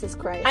 Jesus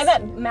Christ. I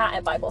met Matt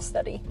at Bible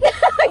study.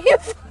 You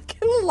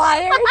fucking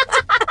liar.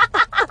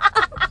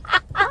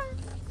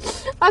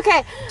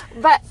 Okay,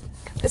 but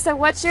so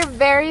what's your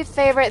very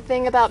favorite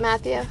thing about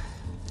Matthew?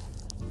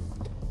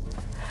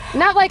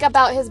 Not like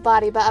about his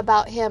body, but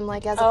about him,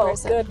 like as a Oh,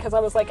 person. good, because I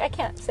was like, I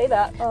can't say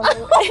that. Oh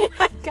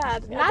my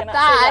God, not cannot say that.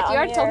 that on You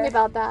already the told air. me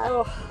about that.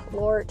 Oh,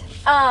 Lord.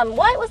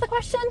 What was the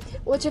question?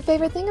 What's your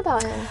favorite thing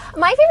about him?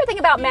 My favorite thing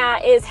about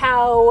Matt is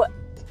how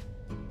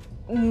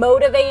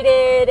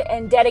motivated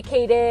and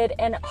dedicated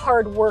and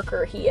hard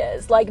worker he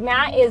is. Like,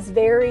 Matt is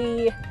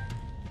very...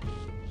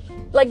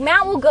 Like,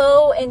 Matt will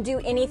go and do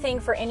anything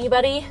for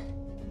anybody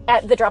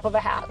at the drop of a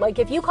hat. Like,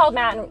 if you called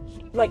Matt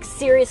and, like,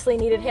 seriously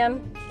needed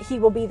him, he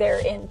will be there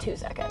in 2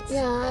 seconds.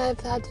 Yeah, I've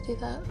had to do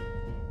that.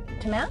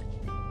 To Matt?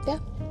 Yeah.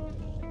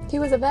 He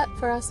was a vet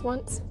for us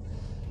once.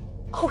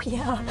 Oh,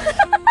 yeah.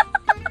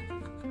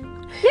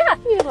 Yeah.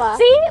 You laugh.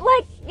 See?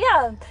 Like,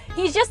 yeah.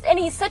 He's just, and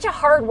he's such a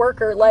hard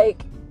worker.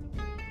 Like,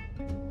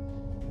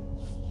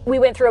 we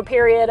went through a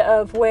period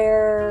of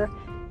where,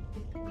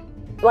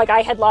 like,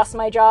 I had lost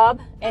my job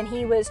and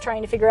he was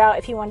trying to figure out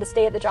if he wanted to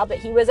stay at the job that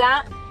he was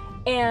at.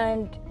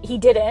 And he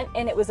didn't.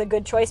 And it was a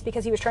good choice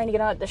because he was trying to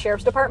get out at the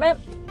sheriff's department.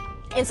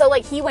 And so,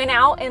 like, he went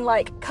out and,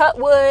 like, cut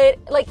wood.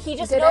 Like, he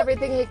just Did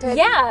everything he could.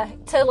 Yeah,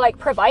 to, like,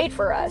 provide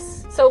for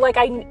us. So, like,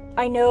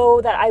 I know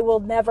that I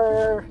will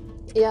never...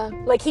 Yeah.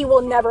 Like, he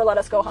will never let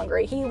us go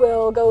hungry. He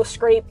will go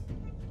scrape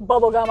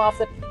bubble gum off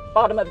the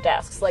bottom of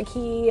desks. Like,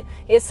 he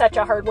is such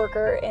a hard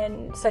worker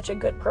and such a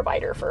good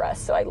provider for us.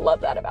 So I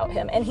love that about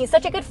him. And he's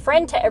such a good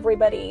friend to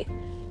everybody.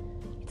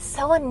 It's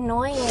so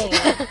annoying.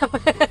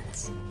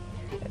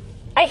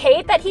 I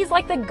hate that he's,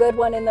 like, the good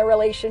one in the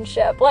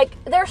relationship. Like,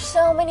 there's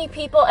so many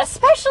people,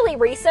 especially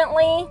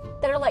recently,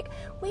 that are like,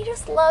 we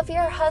just love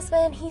your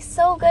husband. He's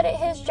so good at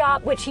his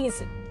job. Which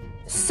he's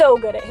so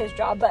good at his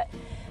job. But,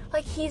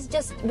 like, he's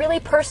just really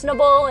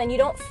personable and you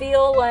don't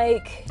feel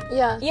like...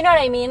 Yeah. You know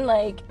what I mean?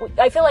 Like,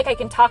 I feel like I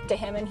can talk to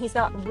him and he's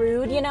not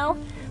rude, you know?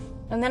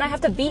 And then I have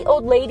to beat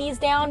old ladies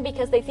down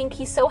because they think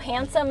he's so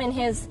handsome in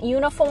his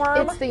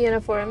uniform. It's the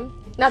uniform.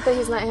 Not that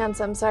he's not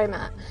handsome. Sorry,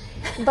 Matt.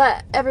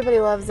 But everybody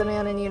loves a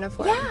man in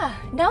uniform. Yeah,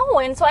 no,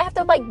 and so I have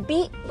to, like,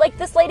 beat, like,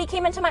 this lady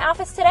came into my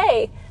office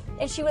today,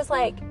 and she was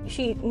like,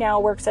 she now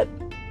works at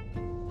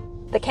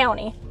the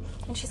county,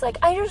 and she's like,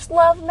 I just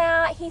love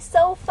Matt, he's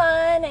so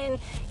fun, and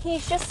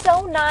he's just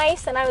so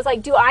nice, and I was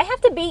like, do I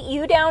have to beat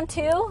you down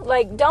too?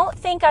 Like, don't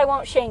think I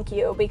won't shank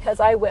you, because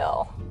I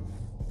will.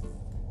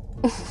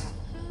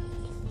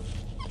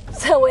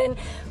 So when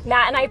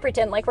Matt and I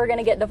pretend like we're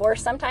gonna get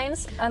divorced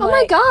sometimes, I'm Oh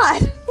like, my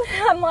God.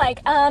 I'm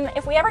like,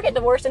 if we ever get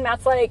divorced, and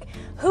Matt's like,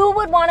 who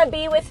would want to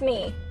be with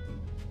me?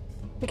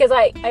 Because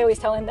I always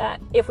tell him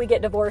that if we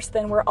get divorced,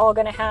 then we're all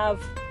gonna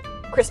have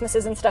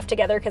Christmases and stuff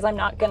together, because I'm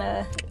not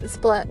gonna,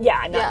 Split. yeah,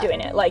 I'm not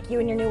doing it. Like, you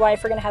and your new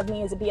wife are gonna have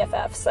me as a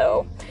BFF,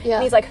 so. Yeah.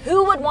 And he's like,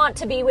 who would want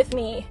to be with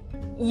me?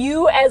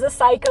 You as a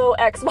psycho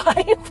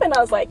ex-wife? And I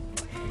was like,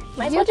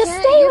 might as well just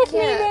stay with me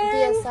You then.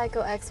 can't be a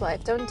psycho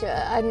ex-wife. Don't do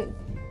it.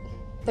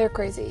 They're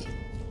crazy.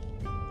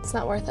 It's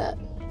not worth it.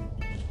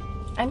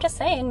 I'm just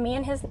saying, me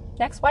and his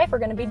next wife are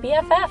gonna be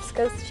BFFs,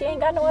 because she ain't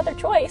got no other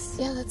choice.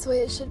 Yeah, that's the way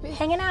it should be.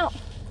 Hanging out.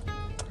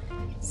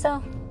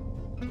 So,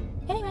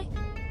 anyway.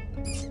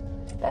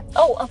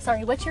 Oh, I'm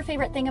sorry. What's your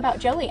favorite thing about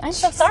Joey? I'm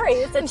so sorry.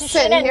 It's a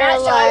sitting Trishina and here Matt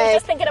show. I was like,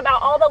 just thinking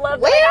about all the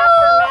love that I have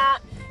for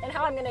Matt and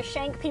how I'm going to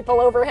shank people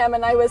over him.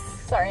 And I was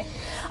sorry.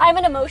 I'm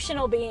an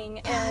emotional being,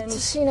 and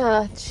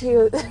Sheena,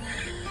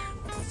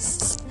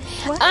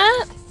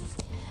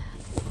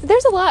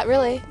 there's a lot,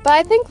 really. But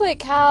I think,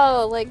 like,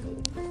 how, like,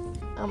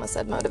 I almost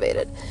said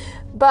motivated.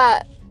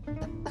 But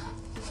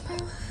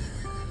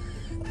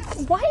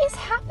what is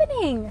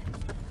happening?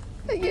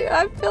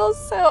 I feel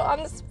so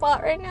on the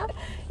spot right now.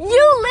 You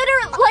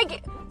literally,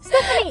 like,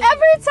 Stephanie.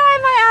 Every time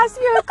I ask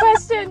you a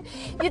question,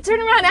 you turn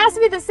around and ask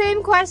me the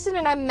same question,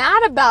 and I'm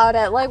mad about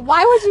it. Like,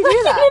 why would you do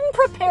You that? didn't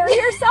prepare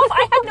yourself.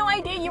 I had no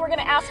idea you were going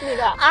to ask me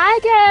that. I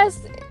guess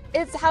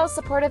it's how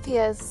supportive he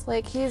is.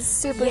 Like, he's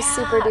super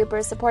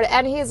duper supportive,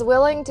 and he's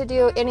willing to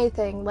do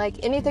anything.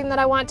 Like, anything that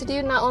I want to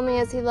do. Not only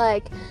is he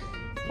like,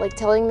 like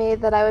telling me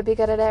that I would be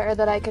good at it or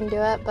that I can do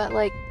it, but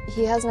like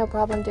he has no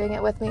problem doing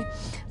it with me.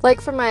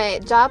 Like for my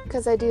job,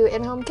 because I do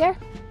in-home care,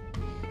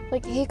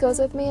 like he goes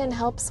with me and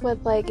helps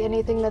with like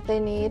anything that they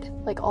need,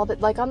 like all the,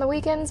 like on the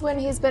weekends when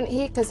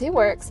because he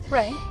works.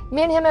 Right.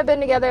 Me and him have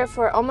been together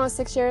for almost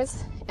 6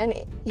 years, and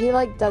he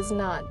like does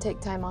not take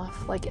time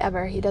off, like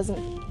ever. He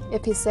doesn't,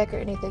 if he's sick or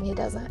anything, he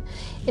doesn't.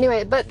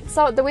 Anyway, but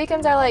so the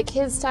weekends are like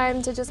his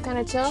time to just kind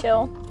of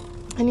chill.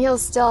 And he'll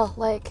still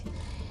like,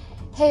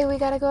 hey, we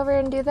gotta go over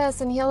and do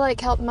this, and he'll like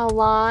help mow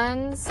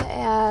lawns,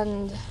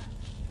 and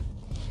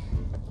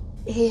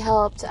he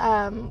helped,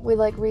 we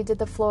like redid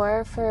the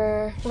floor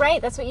for...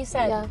 Right, that's what you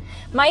said. Yeah.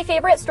 My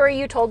favorite story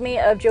you told me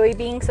of Joey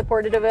being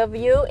supportive of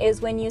you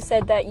is when you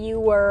said that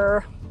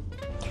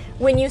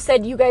when you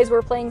said you guys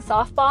were playing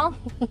softball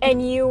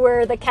and you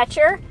were the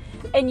catcher,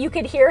 and you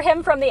could hear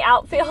him from the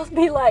outfield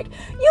be like,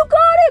 "You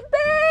got it,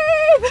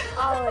 babe!"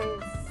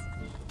 Always.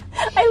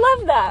 I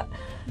love that.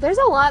 There's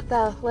a lot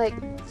though, like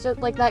just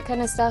like that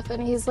kind of stuff,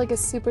 and he's like a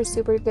super,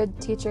 super good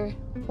teacher.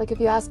 Like if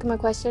you ask him a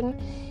question,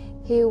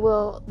 he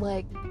will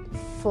like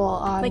full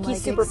on Like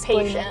he's super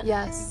explain patient. it.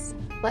 Yes.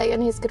 Like,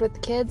 and he's good with the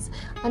kids.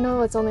 I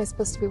know it's only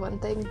supposed to be one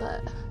thing,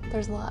 but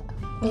there's a lot.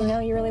 You know,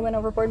 you really went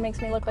overboard. Makes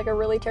me look like a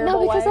really terrible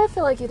No, because wife. I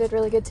feel like you did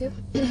really good too.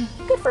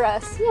 Good for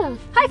us. Yeah.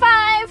 High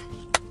five!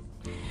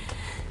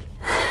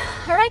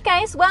 All right,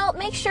 guys. Well,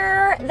 make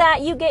sure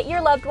that you get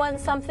your loved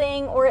ones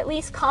something, or at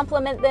least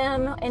compliment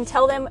them and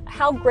tell them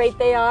how great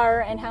they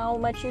are and how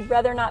much you'd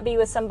rather not be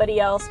with somebody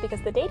else,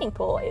 because the dating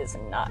pool is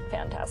not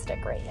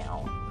fantastic right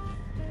now.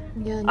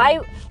 Yeah.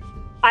 No.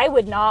 I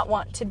would not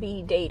want to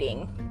be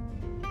dating.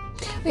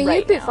 But right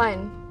you'd be now.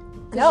 fine.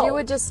 Because No. you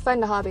would just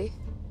find a hobby.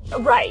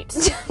 Right.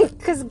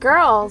 Because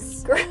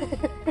girls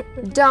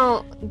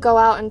don't go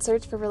out and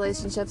search for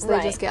relationships. They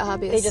Right. just get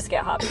hobbies. They just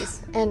get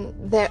hobbies. And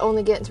they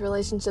only get into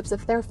relationships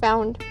if they're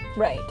found.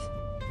 Right.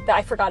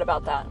 I forgot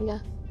about that. Yeah.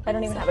 I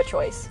don't even have a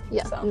choice.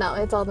 Yeah. So. No,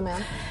 it's all the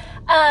man.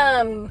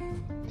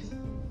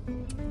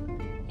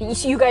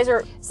 You guys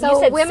are... So you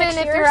said women, 6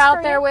 if years you're out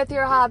for there you? with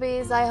your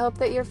hobbies, I hope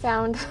that you're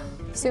found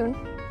soon.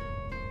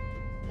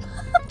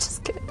 I'm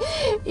just kidding.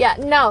 Yeah,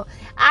 no.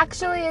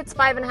 Actually, it's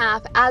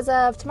 5.5. As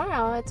of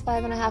tomorrow, it's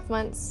 5.5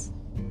 months.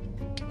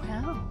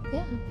 Wow.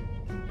 Yeah.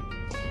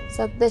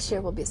 So this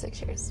year will be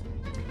 6 years.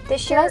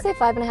 This Did year... I say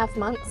 5.5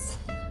 months?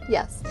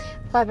 Yes.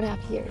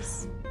 5.5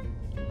 years.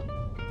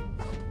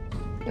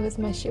 It was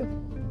my shoe.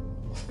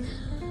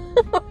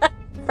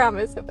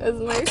 Promise it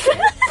was my shoe.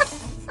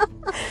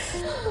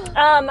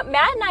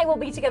 Matt and I will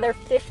be together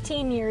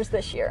 15 years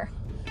this year.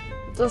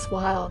 Just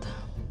wild.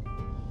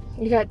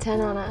 You got 10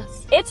 on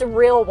us. It's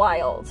real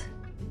wild.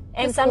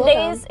 And That's some cool,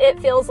 days it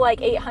feels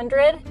like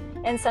 800,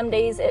 and some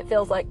days it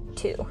feels like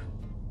 2.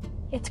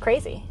 It's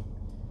crazy.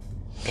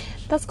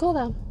 That's cool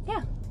though.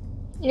 Yeah.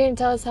 You didn't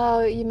tell us how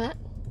you met?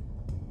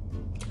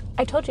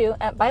 I told you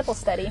at Bible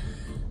study.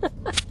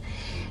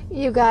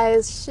 You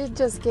guys, she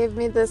just gave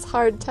me this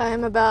hard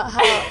time about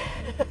how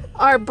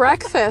our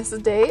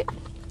breakfast date.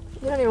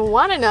 You don't even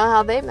want to know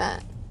how they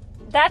met.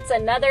 That's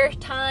another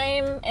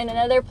time and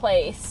another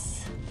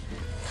place.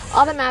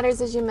 All that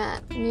matters is you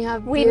met. And you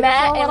have We beautiful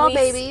met and little we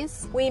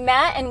babies. We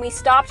met and we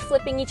stopped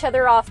flipping each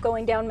other off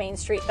going down Main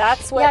Street.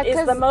 That's what Yeah, is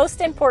 'cause- the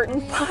most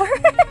important part.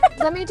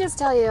 Let me just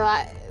tell you,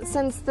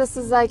 since this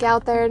is like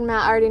out there and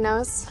Matt already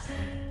knows.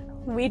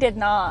 We did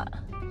not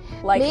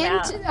like Me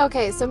Matt. and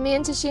okay, so me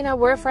and Tashina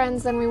were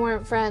friends, then we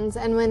weren't friends,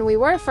 and when we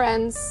were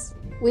friends,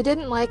 we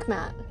didn't like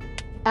Matt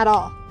at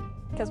all.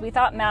 Because we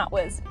thought Matt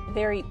was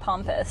very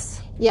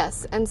pompous.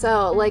 Yes, and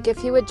so like if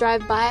he would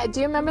drive by, do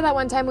you remember that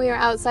one time we were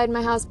outside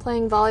my house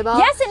playing volleyball?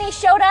 Yes, and he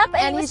showed up and,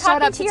 And he he was showed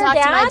talking up to to your talk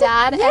dad. to my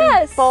dad,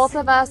 Yes. and both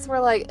of us were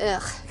like,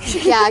 ugh,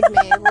 gag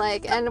me,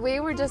 like, and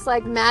we were just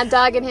like mad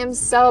dogging him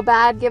so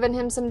bad, giving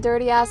him some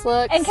dirty ass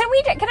looks. And can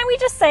we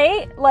just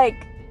say, like,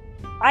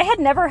 I had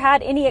never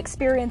had any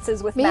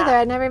experiences with me Matt. either.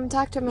 I'd never even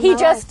talked to him. In He my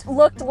just life.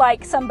 looked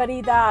like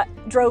somebody that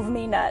drove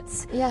me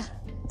nuts. Yeah,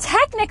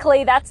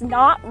 Technically, that's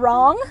not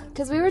wrong.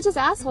 because we were just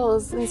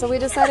assholes, and so we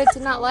decided to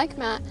not like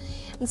Matt.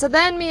 And so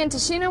then me and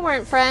Tashina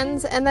weren't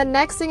friends, and then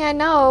next thing I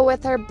know,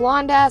 with her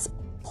blonde ass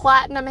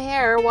platinum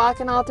hair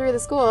walking all through the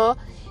school,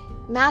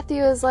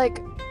 Matthew is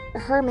like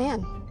her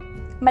man.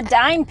 My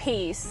dime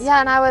piece.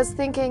 Yeah, and I was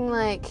thinking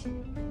like,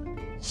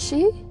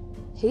 she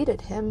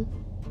hated him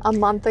a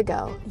month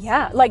ago.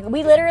 Yeah, like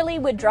we literally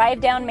would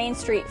drive down Main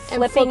Street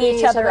flipping flipping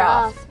each other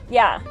off.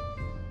 Yeah.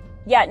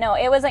 Yeah, no,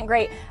 it wasn't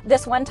great.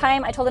 This one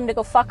time I told him to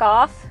go fuck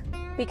off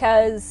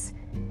because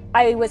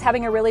I was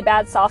having a really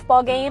bad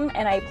softball game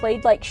and I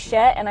played like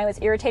shit and I was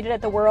irritated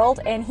at the world,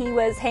 and he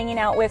was hanging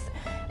out with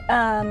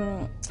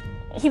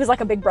he was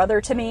like a big brother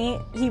to me.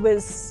 He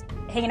was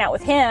hanging out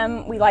with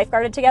him. We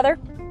lifeguarded together.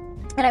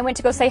 And I went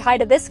to go say hi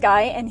to this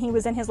guy, and he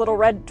was in his little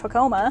red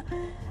Tacoma.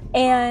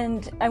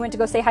 And I went to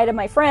go say hi to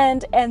my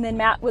friend, and then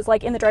Matt was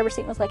like in the driver's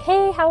seat and was like,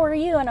 "Hey, how are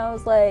you?" And I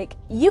was like,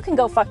 "You can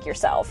go fuck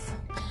yourself."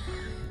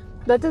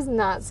 That does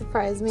not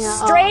surprise me at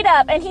all. Straight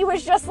up. And he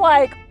was just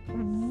like,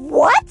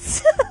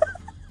 "What?"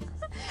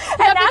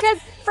 Yeah, And that's- because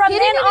from He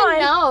then didn't on,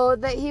 even know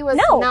that he was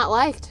No. not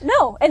liked.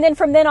 no. And then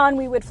from then on,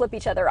 we would flip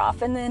each other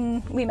off. And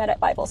then we met at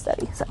Bible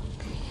study. So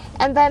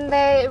And then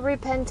they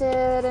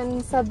repented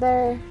and said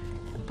their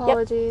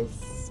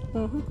apologies.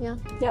 Yeah.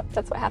 yep,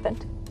 that's what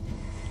happened.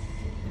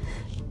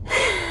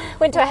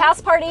 Went to a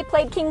house party,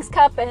 played King's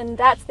Cup, and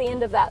that's the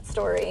end of that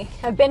story.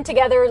 I've been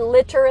together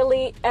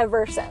literally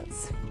ever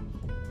since.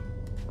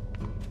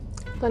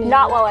 Funny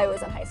Not how while I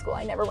was in high school.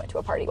 I never went to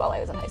a party while I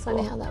was in high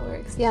Funny school. how that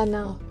works. Yeah,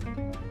 no.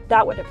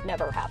 That would have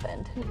never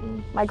happened.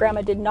 My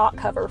grandma did not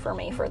cover for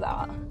me for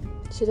that.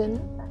 She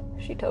didn't?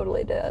 She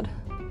totally did.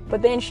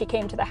 But then she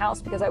came to the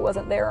house because I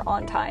wasn't there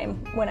on time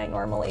when I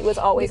normally was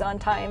always on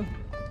time.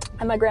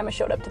 And my grandma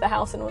showed up to the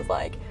house and was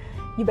like,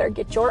 you better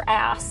get your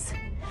ass.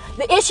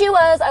 The issue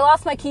was I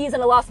lost my keys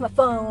and I lost my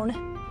phone.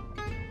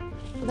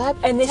 That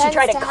And then she tends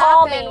tried to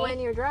call happen me. when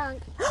you're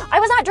drunk. I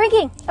was not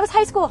drinking. I was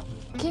high school.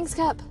 King's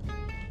Cup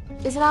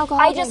is an alcohol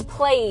I game. just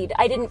played.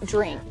 I didn't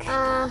drink.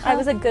 Uh-huh. I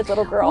was a good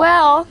little girl.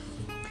 Well,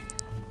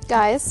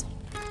 guys,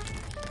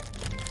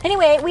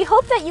 Anyway, we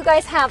hope that you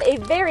guys have a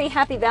very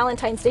happy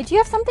Valentine's Day. Do you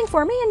have something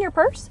for me in your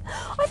purse?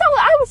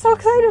 I was so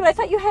excited. I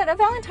thought you had a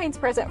Valentine's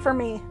present for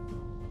me.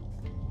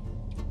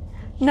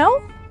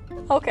 No?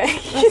 Okay.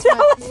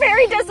 That was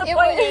very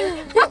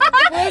disappointing.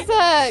 there's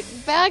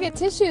a bag of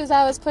tissues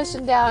I was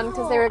pushing down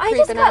because they were I creeping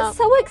just got out.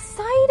 so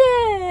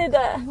excited.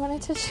 I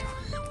want a tissue.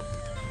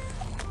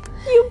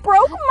 You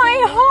broke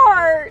my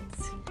heart.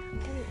 I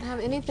don't have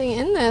anything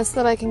in this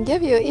that I can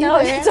give you either. No,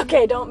 it's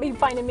okay. Don't be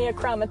finding me a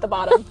crumb at the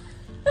bottom.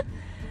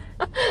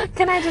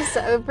 Can I just,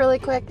 really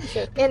quick?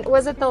 Sure.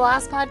 Was it the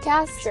last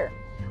podcast? Sure.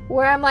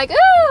 Where I'm like,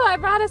 ooh, I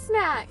brought a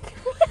snack.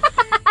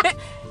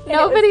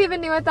 Nobody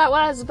even knew what that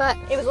was, but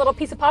It was a little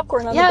piece of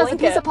popcorn on yeah, the it was a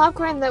blanket. piece of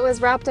popcorn that was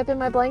wrapped up in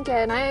my blanket,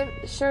 and I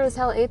sure as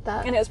hell ate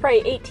that. And it was probably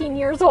 18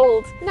 years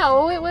old.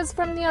 No, it was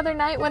from the other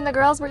night when the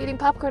girls were eating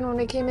popcorn when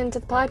we came into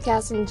the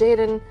podcast, and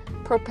Jaden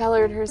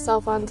propellered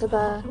herself onto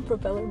the...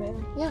 Propeller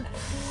man. Yeah.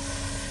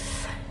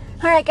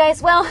 All right,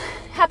 guys. Well,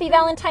 happy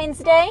Valentine's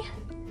Day.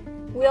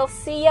 We'll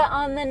see you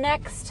on the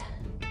next...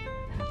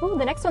 Ooh,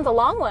 the next one's a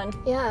long one.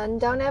 Yeah,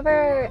 and don't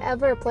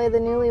ever play the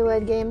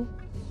Newlywed Game.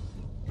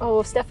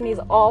 Oh, Stephanie's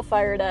all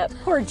fired up.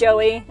 Poor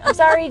Joey. I'm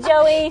sorry,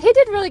 Joey. He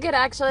did really good,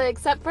 actually,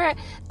 except for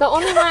the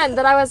only one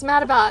that I was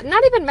mad about.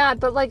 Not even mad,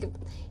 but like,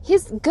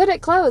 he's good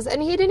at clothes,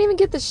 and he didn't even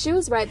get the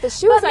shoes right. The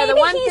shoes But are the maybe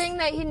one he's- thing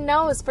that he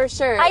knows for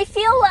sure. I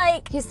feel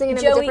like He's thinking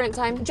of a different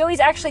time. Joey's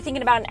actually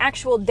thinking about an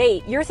actual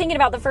date. You're thinking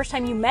about the first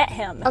time you met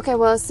him. Okay,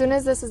 well, as soon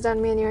as this is done,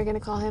 me and you are going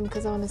to call him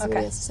because I want to see what Okay.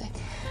 he has to say.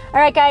 All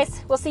right,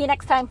 guys. We'll see you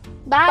next time.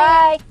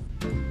 Bye. Bye.